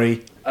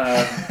 Sorry.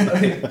 I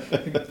think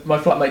my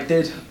flatmate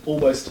did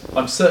almost...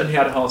 I'm certain he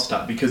had a heart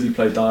attack because he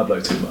played Diablo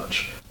too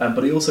much.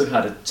 But he also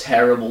had a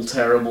terrible,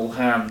 terrible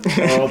hand.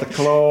 Oh, the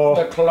claw.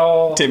 The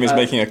claw. Tim is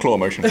making a claw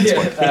motion at this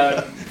point.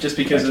 Just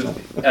because of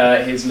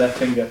his left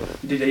finger.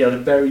 He had a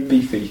very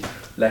beefy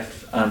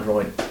left and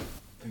right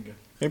finger.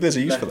 Maybe there's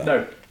a use for that.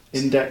 No.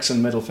 Index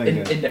and middle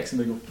finger. Index and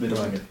middle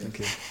finger. Thank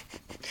you.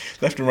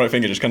 Left and right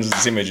finger just comes as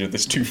this image of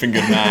this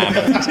two-fingered man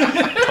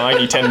with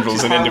tiny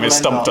tendrils and end of his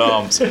stumped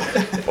arms.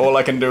 All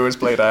I can do is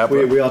play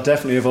Diablo. We are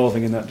definitely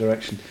evolving in that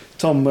direction.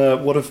 Tom,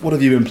 what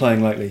have you been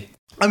playing lately?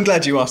 I'm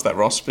glad you asked that,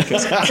 Ross,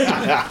 because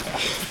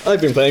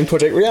I've been playing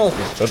Project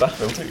Reality for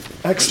Battlefield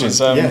 2. Excellent.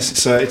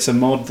 Yes, it's a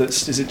mod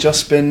that's... Is it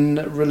just been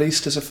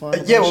released as a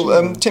final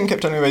version? Tim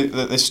kept telling me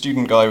that this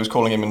student guy was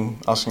calling him and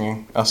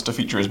asking us to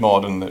feature his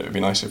mod and that it would be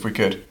nice if we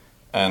could.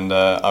 And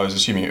I was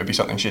assuming it would be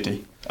something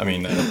shitty. I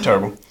mean,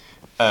 terrible.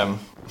 And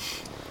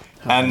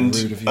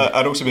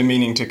I'd also been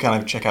meaning to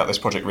kind of check out this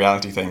Project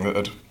Reality thing that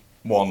had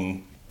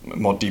won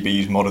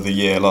ModDB's Mod of the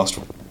Year last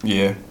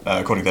year,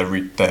 according to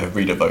their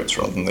reader votes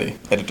rather than the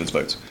editor's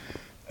votes,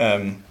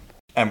 and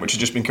which has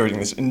just been creating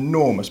this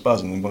enormous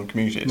buzz in the mod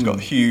community. It's got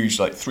huge,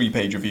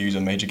 3-page reviews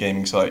on major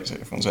gaming sites.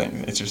 Everyone's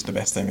saying it's just the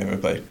best thing they've ever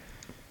played.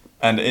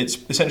 And it's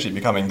essentially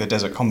becoming the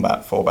desert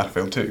combat for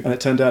Battlefield 2. And it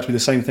turned out to be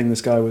the same thing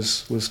this guy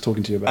was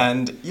talking to you about.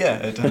 And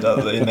it turned out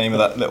that the name of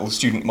that little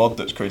student mod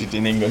that's created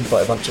in England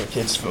by a bunch of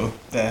kids for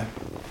their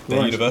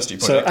university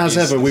project. So as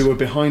ever, we were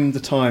behind the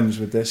times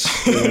with this.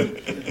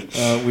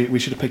 We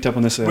should have picked up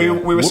on this earlier.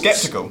 We were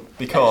sceptical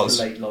because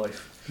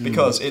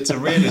it's a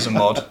realism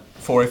mod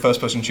for a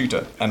first-person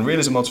shooter. And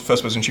realism mods for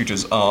first-person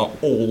shooters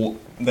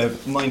they're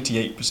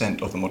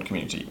 98% of the mod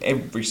community.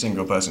 Every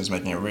single person is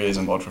making a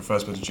realism mod for a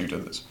first-person shooter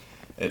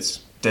it's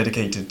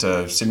dedicated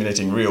to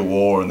simulating real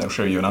war, and they'll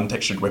show you an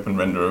untextured weapon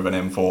render of an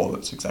M4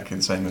 that's exactly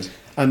the same as...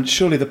 And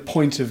surely the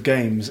point of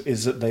games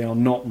is that they are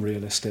not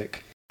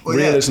realistic.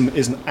 Realism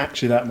isn't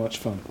actually that much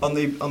fun. On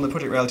the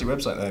Project Reality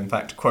website, they in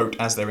fact quote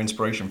as their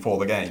inspiration for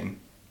the game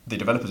the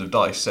developers of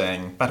DICE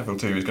saying Battlefield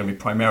 2 is going to be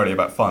primarily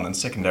about fun and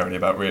secondarily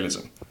about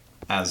realism,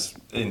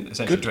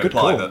 essentially to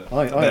imply that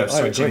they're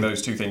switching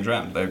those two things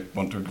around. They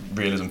want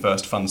realism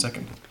first, fun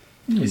second.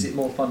 Is it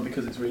more fun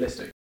because it's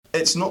realistic?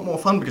 It's not more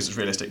fun because it's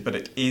realistic, but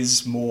it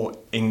is more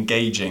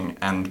engaging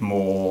and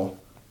more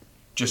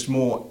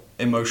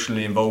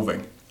emotionally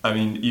involving. I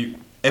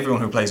mean,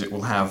 everyone who plays it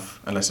will have,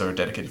 unless they're a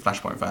dedicated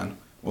Flashpoint fan,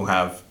 will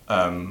have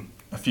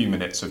a few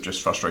minutes of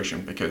just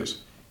frustration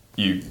because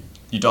you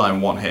die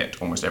in one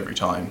hit almost every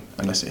time,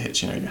 unless it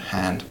hits your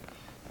hand.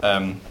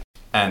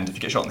 And if you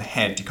get shot in the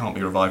head, you can't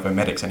be revived by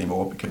medics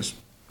anymore because,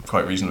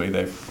 quite reasonably,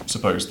 they've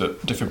supposed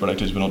that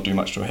defibrillators will not do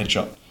much to a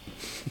headshot.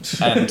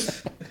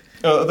 And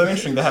although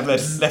interesting, they have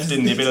left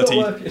in the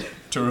ability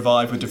to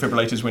revive with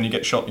defibrillators when you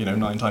get shot,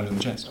 9 times in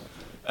the chest.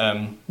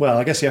 Well,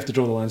 I guess you have to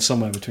draw the line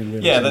somewhere between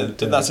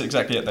realism that's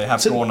exactly it. They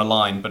have drawn a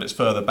line, but it's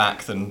further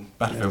back than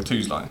Battlefield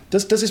 2's line.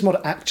 Does this mod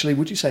actually,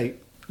 would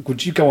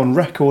you go on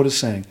record as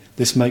saying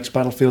this makes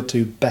Battlefield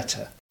 2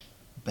 better?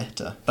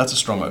 Better? That's a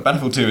strong word.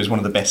 Battlefield 2 is one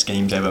of the best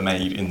games ever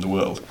made in the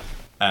world.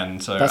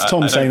 And so that's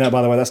Tom saying that,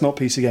 by the way. That's not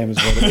PC Gamer's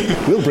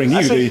word. We'll bring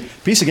you the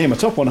PC Gamer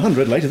Top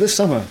 100 later this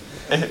summer.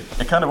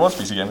 It kind of was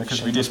PC Gamer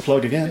because we did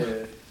plug again.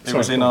 It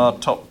was in our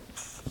top,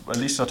 at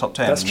least our top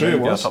 10. That's true. It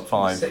was our top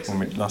 5 when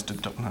we last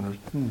did top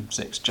 100.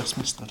 6, just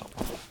missed the top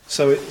 5.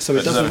 So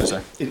it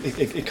doesn't.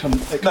 It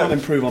can't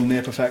improve on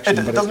near perfection.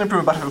 It doesn't improve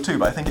on Battlefield 2,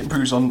 but I think it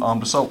improves on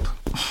Armed Assault,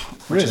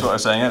 which is what I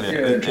was saying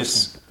earlier. Yeah,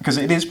 because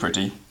it is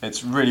pretty.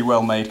 It's really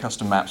well made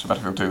custom maps for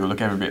Battlefield 2 that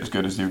look every bit as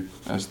good as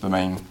the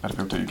main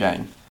Battlefield 2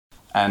 game,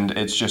 and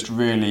it's just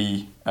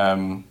really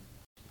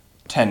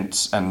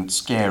tense and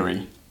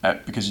scary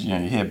because you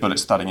hear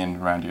bullets thudding in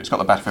around you. It's got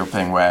the Battlefield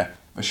thing where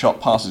the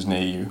shot passes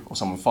near you or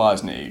someone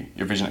fires near you,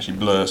 your vision actually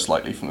blurs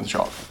slightly from the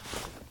shot,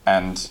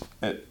 and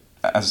as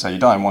I say, you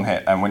die in one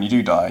hit, and when you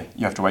do die,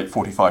 you have to wait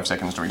 45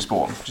 seconds to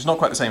respawn, which is not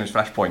quite the same as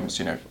Flashpoint's,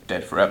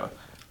 dead forever.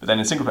 But then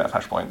in single-player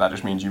Flashpoint, that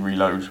just means you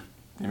reload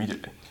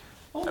immediately.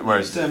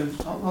 Whereas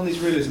on these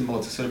realism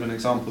mods, it's sort of an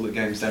example that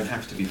games don't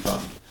have to be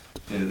fun.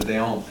 That they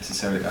aren't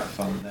necessarily about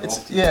fun. They're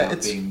often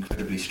about being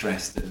incredibly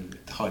stressed and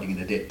hiding in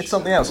a ditch. It's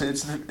something else.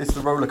 It's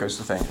the roller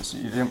coaster thing.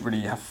 You don't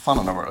really have fun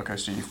on a roller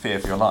coaster. You fear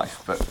for your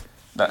life,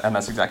 and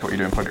that's exactly what you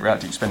do in Project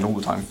Reality. You spend all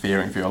the time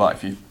fearing for your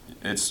life.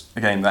 It's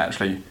a game that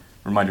actually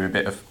reminded me a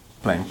bit of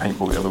playing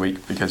paintball the other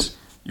week because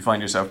you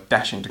find yourself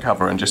dashing to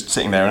cover and just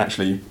sitting there and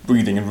actually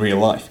breathing in real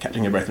life,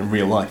 catching your breath in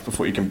real life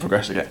before you can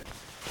progress again.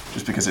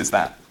 Just because it's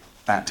that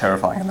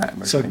terrifying and that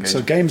emotionally engaging.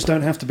 So games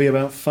don't have to be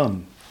about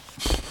fun.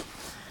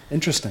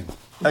 Interesting.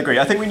 I agree.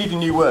 I think we need a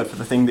new word for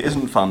the thing that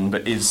isn't fun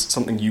but is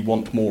something you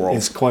want more of.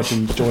 It's quite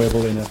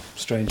enjoyable in a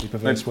strangely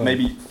perverse way.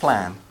 Maybe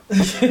flan.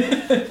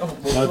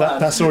 No,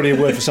 that's already a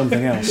word for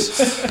something else.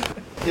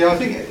 Yeah, I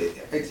think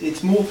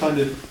it's more kind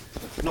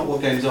of not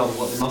what games are, but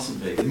what they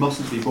mustn't be. They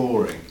mustn't be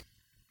boring,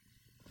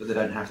 but they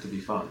don't have to be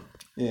fun.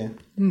 Yeah.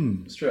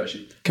 It's true,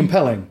 actually.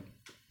 Compelling.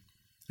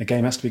 A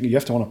game has to be. You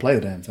have to want to play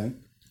the damn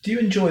thing. Do you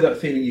enjoy that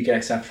feeling you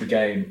get after a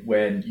game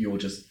when you're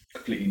just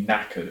completely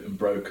knackered and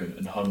broken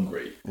and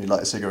hungry? You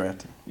light a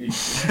cigarette.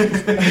 It's up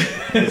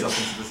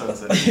into the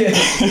sunset. Yeah,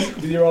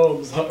 with your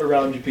arms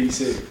around your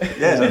PC.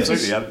 Yeah,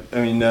 absolutely.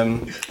 I mean,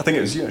 I think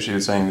it was you actually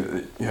were saying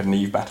that you had an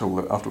Eve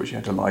battle after which you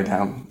had to lie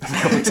down and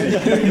have a cup of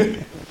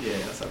tea. Yeah,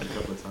 that's happened a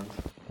couple of times.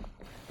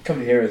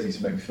 Company Heroes used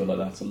to make me feel like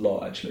that a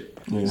lot, actually.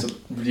 Yeah. So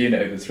reviewing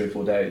it over 3 or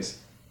 4 days,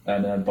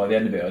 and by the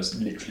end of it, I was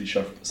literally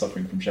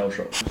suffering from shell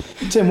shock.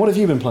 Tim, what have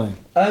you been playing?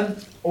 Well,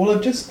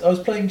 I was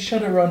playing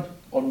Shadowrun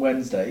on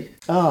Wednesday.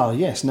 Ah,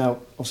 yes. Now,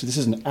 obviously, this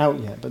isn't out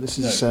yet, but this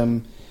is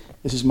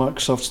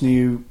Microsoft's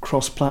new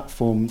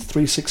cross-platform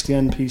 360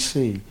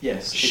 NPC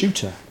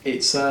shooter.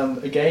 It's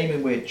a game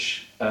in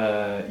which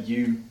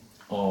you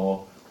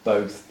are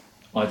both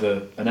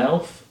either an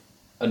elf,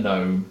 a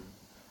gnome,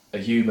 a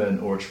human,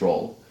 or a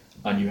troll,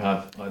 and you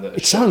have either.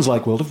 It sounds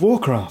like World of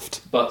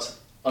Warcraft. But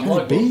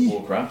unlike World of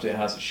Warcraft, it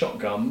has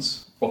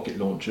shotguns, rocket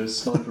launchers,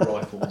 sniper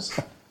rifles,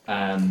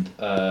 and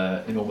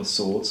enormous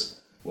swords.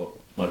 Well,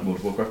 like World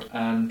of Warcraft,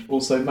 and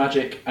also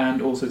magic,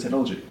 and also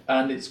technology,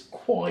 and it's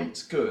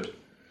quite good.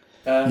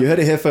 You heard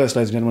it here first,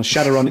 ladies and gentlemen.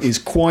 Shadowrun is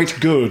quite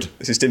good.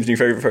 This is Tim's new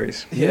favourite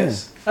phrase.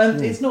 Yes,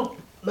 and it's not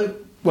like.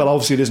 Well,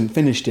 obviously it isn't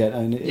finished yet,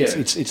 and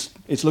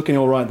it's looking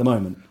all right at the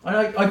moment.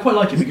 I quite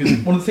like it because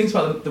one of the things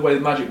about the way the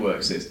magic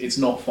works is it's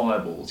not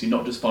fireballs. You're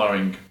not just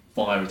firing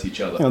fire at each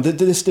other. You know,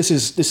 this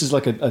is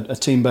like a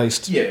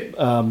team-based,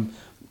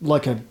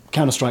 like a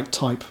Counter-Strike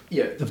type.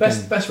 Yeah, the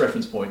best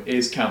reference point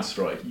is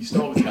Counter-Strike. You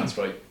start with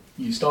Counter-Strike.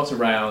 You start a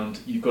round.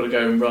 You've got to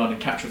go and run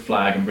and capture a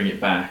flag and bring it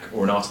back,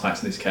 or an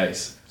artifact in this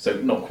case. So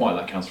not quite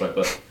like Counter-Strike,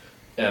 but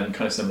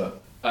kind of similar.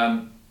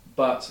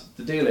 But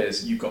the deal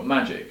is you've got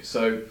magic,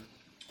 so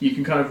you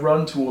can kind of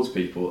run towards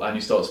people and you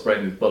start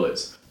spraying with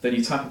bullets. Then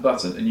you tap a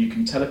button and you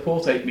can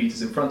teleport 8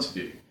 meters in front of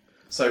you.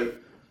 So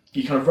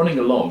you're kind of running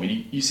along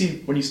and you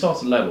see, when you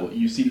start a level,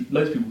 you see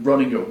loads of people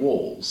running at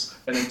walls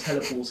and then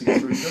teleporting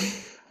through them.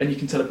 And you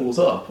can teleport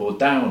up or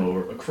down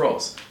or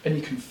across, and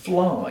you can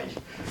fly,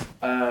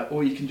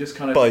 or you can just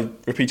kind of by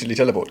repeatedly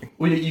teleporting.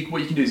 Well,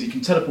 what you can do is you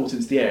can teleport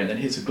into the air and then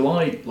hit a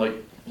glide,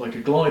 like a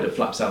glider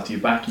flaps out to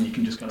your back, and you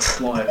can just kind of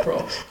fly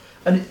across.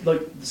 And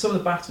some of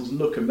the battles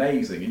look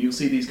amazing, and you'll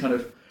see these kind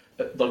of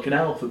like an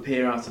elf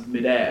appear out of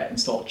midair and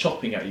start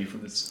chopping at you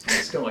from the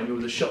sky, and you're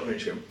with a shotgun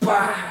and you go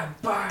bam,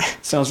 bam.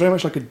 Sounds very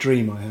much like a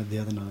dream I had the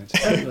other night.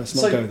 Let's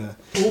not go there.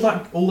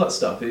 All that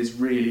stuff is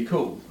really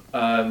cool.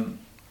 and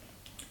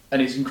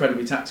it's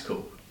incredibly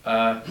tactical.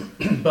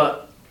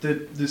 But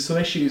there's some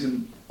issues,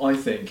 I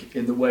think,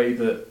 in the way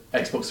that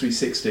Xbox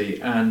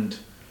 360 and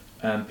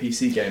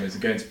PC gamers are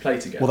going to play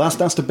together. Well,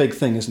 that's the big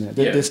thing, isn't it?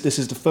 Yeah. This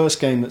is the first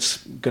game that's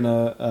going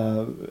to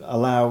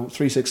allow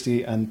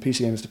 360 and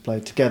PC gamers to play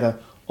together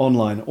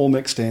online, all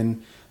mixed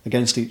in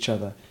against each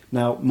other.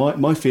 Now,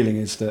 my feeling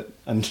is that,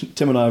 and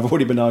Tim and I have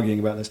already been arguing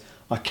about this,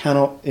 I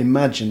cannot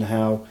imagine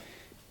how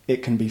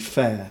it can be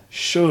fair.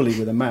 Surely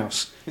with a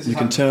mouse, you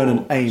can turn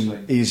and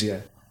aim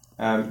easier.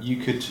 You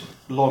could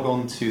log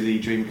on to the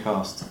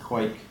Dreamcast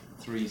Quake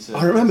 3 server.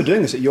 I remember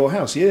doing this at your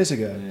house years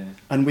ago, Yeah.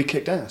 and we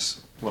kicked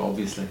ass. Well,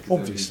 obviously,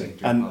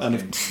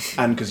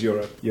 and because you're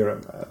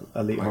a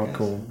elite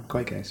hardcore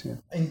Quake case, yeah.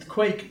 And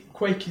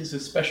Quake is a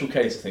special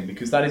case, I think,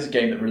 because that is a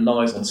game that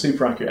relies on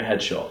super accurate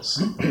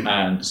headshots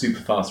and super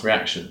fast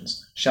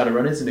reactions.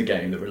 Shadowrun isn't a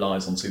game that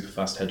relies on super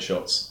fast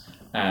headshots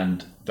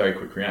and very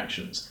quick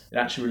reactions. It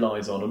actually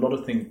relies on a lot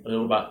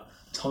about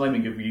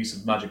timing of use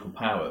of magical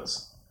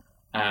powers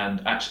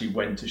and actually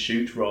when to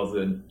shoot rather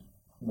than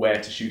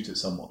where to shoot at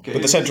someone.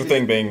 But the central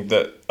thing being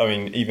that, I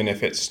mean, even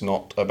if it's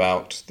not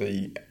about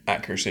the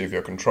accuracy of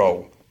your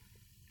control,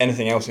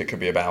 anything else it could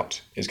be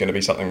about is going to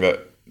be something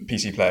that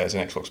PC players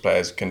and Xbox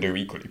players can do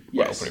equally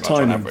well, pretty much on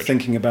Timing, average.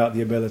 thinking about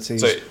the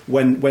abilities, So,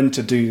 when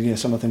to do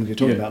some of the things you're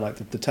talking about, like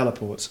the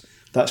teleports.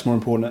 That's more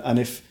important. And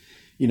if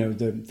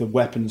the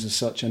weapons as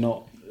such are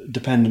not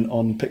dependent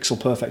on pixel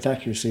perfect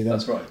accuracy, then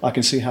That's right. I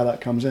can see how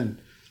that comes in.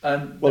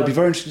 Well, it'd be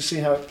very interesting to see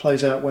how it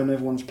plays out when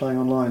everyone's playing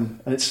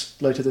online, and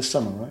it's later this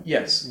summer, right?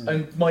 Yes,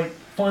 and my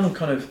final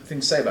kind of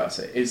thing to say about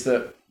it is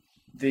that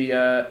the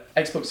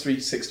Xbox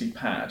 360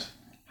 pad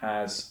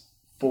has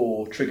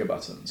 4 trigger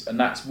buttons, and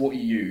that's what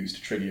you use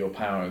to trigger your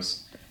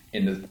powers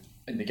in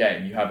the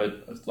game. You have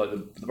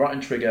the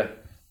right-hand trigger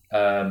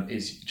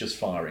is just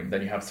firing.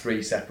 Then you have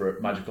 3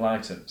 separate magical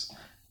items.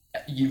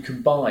 You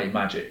can buy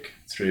magic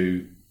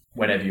through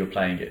whenever you're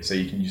playing it. So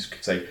you can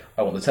just say,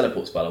 I want the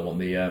teleport spell, I want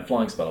the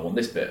flying spell, I want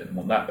this bit, and I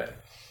want that bit.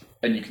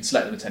 And you can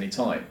select them at any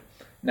time.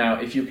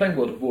 Now, if you're playing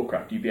World of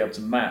Warcraft, you'd be able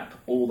to map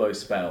all those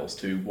spells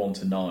to 1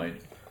 to 9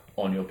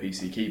 on your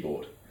PC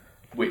keyboard,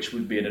 which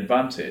would be an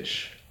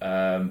advantage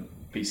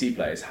PC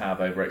players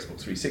have over Xbox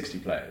 360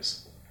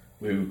 players,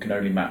 who can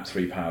only map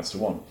 3 powers to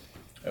 1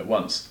 at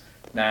once.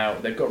 Now,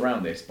 they've got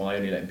around this by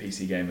only letting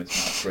PC gamers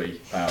map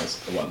 3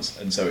 powers at once,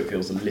 and so it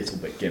feels a little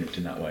bit gimped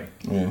in that way.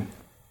 Yeah.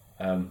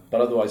 But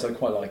otherwise, I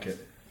quite like it.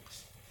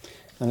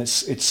 And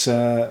it's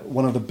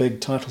one of the big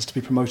titles to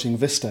be promoting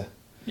Vista.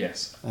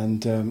 Yes.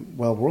 And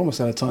well, we're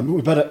almost out of time, but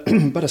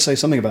we better say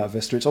something about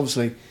Vista. It's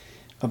obviously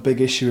a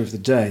big issue of the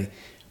day.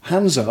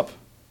 Hands up.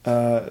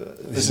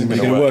 This isn't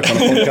going to work on a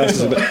podcast,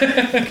 is it?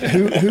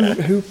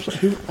 But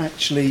who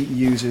actually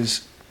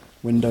uses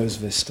Windows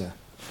Vista?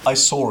 I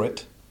saw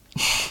it.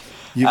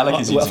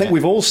 I think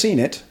we've all seen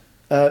it.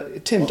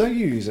 Tim, don't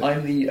you use it?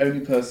 I'm the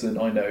only person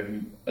I know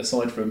who,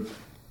 aside from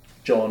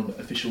John,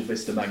 official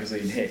Vista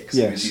magazine Hicks,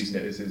 who's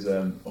using it as his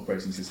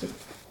operating system.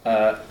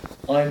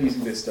 I'm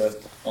using Vista.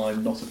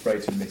 I'm not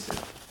afraid to admit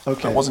it.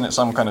 Okay. But wasn't it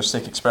some kind of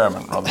sick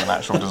experiment rather than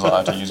actual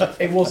desire to use it?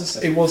 It was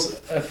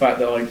a fact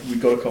that we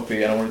got a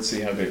copy and I wanted to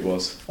see how good it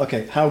was.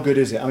 Okay, how good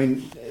is it? I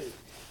mean,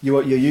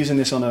 you're using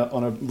this on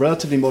a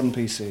relatively modern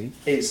PC.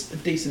 It's a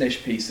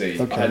decent-ish PC.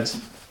 Okay. I had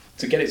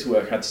to get it to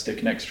work, I had to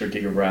stick an extra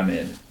gig of RAM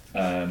in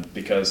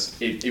because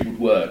it would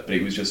work, but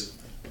it was just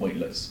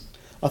pointless.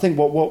 I think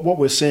what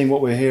we're seeing, what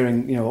we're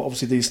hearing,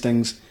 obviously these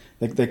things,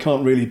 they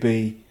can't really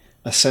be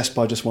assessed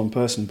by just one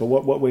person, but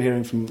what we're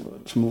hearing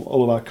from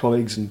all of our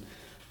colleagues and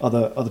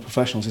other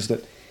professionals is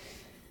that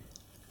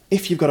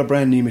if you've got a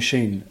brand new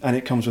machine and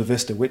it comes with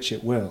Vista, which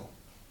it will,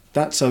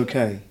 that's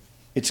okay.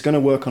 It's going to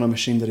work on a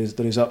machine that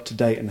is up to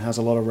date and has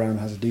a lot of RAM,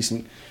 has a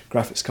decent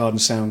graphics card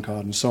and sound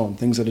card and so on,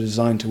 things that are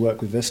designed to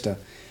work with Vista.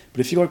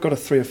 But if you've got a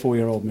 3 or 4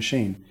 year old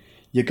machine,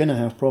 you're going to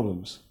have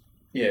problems.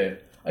 Yeah.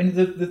 And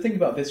the thing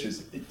about Vista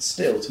is, it's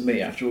still, to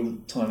me, after all the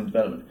time in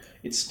development,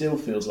 it still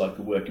feels like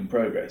a work in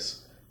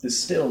progress. There's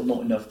still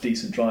not enough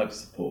decent driver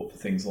support for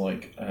things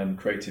like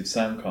creative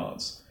sound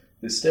cards.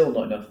 There's still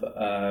not enough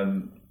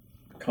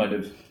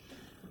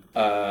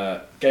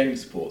gaming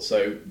support.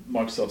 So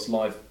Microsoft's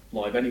Live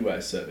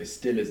Anywhere service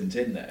still isn't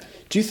in there.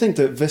 Do you think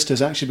that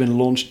Vista's actually been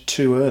launched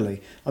too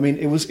early? I mean,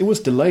 it was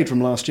delayed from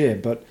last year,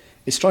 but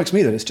it strikes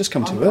me that it's just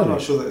come too early. I'm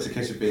not sure that it's a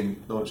case of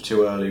being launched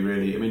too early,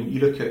 really. I mean, you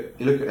look at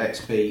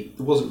XP.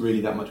 There wasn't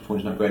really that much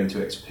point in upgrading to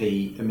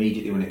XP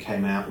immediately when it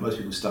came out. Most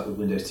people stuck with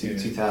Windows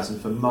 2000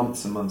 for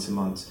months and months and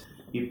months.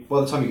 By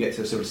the time you get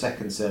to a sort of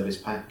second service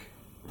pack,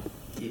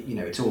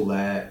 it's all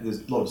there.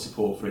 There's a lot of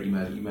support for it. You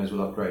may as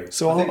well upgrade.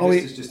 So I think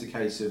this is just a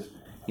case of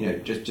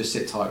just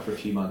sit tight for a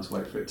few months,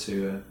 wait for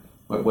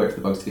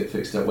the bugs to get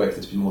fixed up, wait for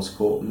there to be more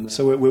support.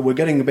 So we're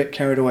getting a bit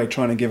carried away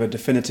trying to give a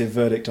definitive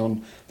verdict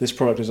on this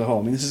product as a whole.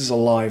 I mean, this is a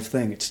live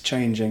thing. It's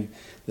changing.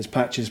 There's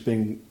patches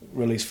being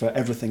released for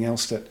everything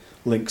else that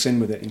links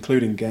in with it,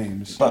 including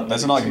games. But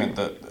there's an argument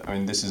that,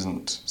 this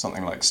isn't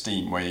something like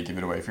Steam where you give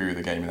it away free with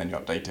the game and then you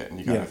update it and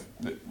you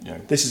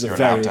This is a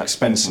very spend some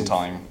expensive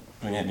time.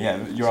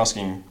 Yeah, you're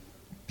asking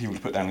people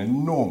to put down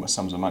enormous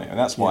sums of money, and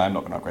that's why I'm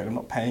not going to upgrade. I'm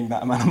not paying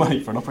that amount of money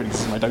for an operating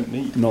system I don't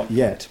need. Not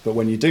yet, but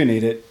when you do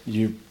need it,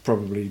 you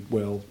probably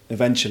will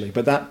eventually.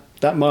 But that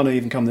might not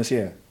even come this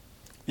year.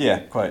 Yeah,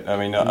 quite. I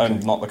mean, I'm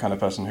not the kind of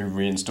person who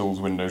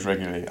reinstalls Windows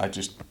regularly.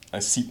 I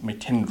seep my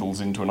tendrils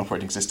into an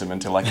operating system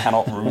until I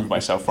cannot remove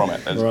myself from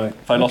it. Right.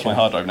 If I lost my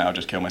hard drive now, I'd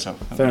just kill myself.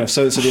 Fair enough.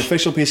 So the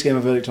official PC Gamer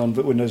verdict on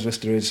Windows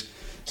Vista is...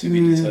 To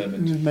be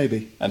determined.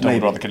 Maybe. And Tom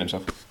would rather kill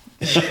himself.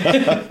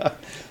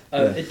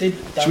 It did.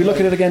 Should we look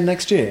at it again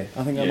next year?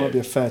 I think that Yeah. might be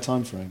a fair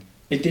time frame.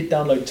 It did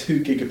download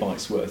 2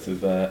 gigabytes worth of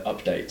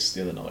updates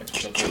the other night,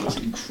 which I thought was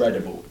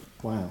incredible.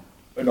 Wow.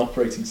 An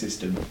operating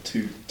system,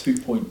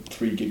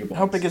 2.3 gigabytes.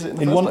 How big is it in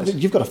the In first one, place?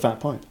 you've got a fat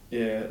point,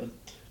 Yeah,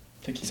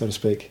 thank you. so to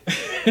speak.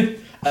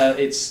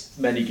 It's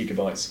many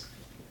gigabytes,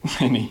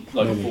 Many.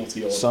 like Many.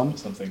 40 odd Some? or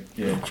something.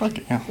 Yeah,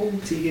 Crikey, yeah.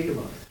 40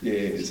 gigabytes. yeah,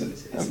 it's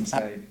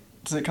insane.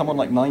 Does it come on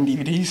like 9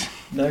 DVDs?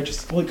 No, it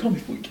can't be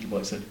 40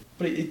 gigabytes then.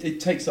 But it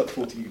takes up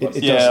 40 gigabytes.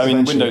 It Yeah, does I mean,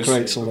 eventually Windows-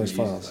 creates all those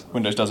files.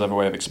 Windows does have a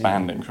way of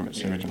expanding from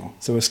its original.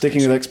 So we're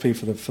sticking with XP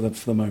for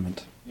the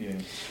moment. Yeah.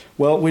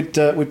 Well, we'd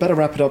better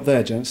wrap it up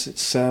there, gents.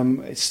 It's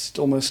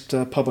almost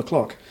pub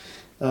o'clock.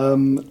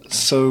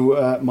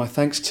 So my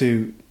thanks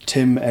to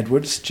Tim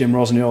Edwards, Jim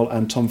Rossignol,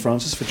 and Tom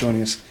Francis for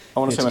joining us. I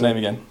want to say my name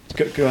again.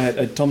 Go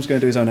ahead. Tom's going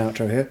to do his own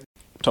outro here.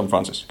 Tom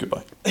Francis.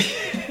 Goodbye.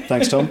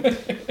 Thanks, Tom.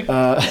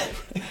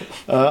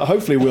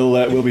 Hopefully,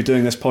 we'll be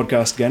doing this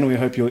podcast again. We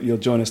hope you'll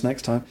join us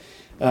next time.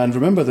 And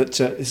remember that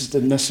this is the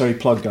necessary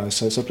plug, guys.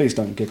 So please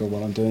don't giggle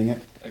while I'm doing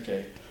it.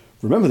 Okay.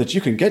 Remember that you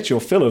can get your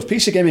fill of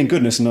PC gaming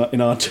goodness in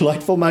our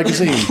delightful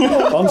magazine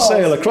on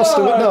sale across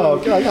the...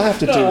 No, I have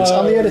to do this.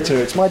 I'm the editor.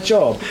 It's my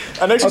job.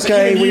 I noticed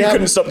Okay, that we you have-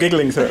 couldn't stop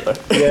giggling through it,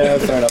 though. Yeah,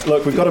 fair enough.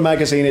 Look, we've got a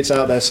magazine. It's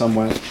out there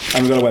somewhere.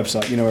 And we've got a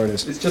website. You know where it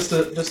is. It's just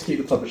to keep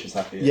the publishers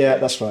happy. Yeah,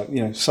 that's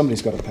right.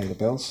 Somebody's got to pay the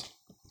bills.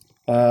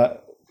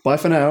 Bye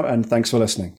for now, and thanks for listening.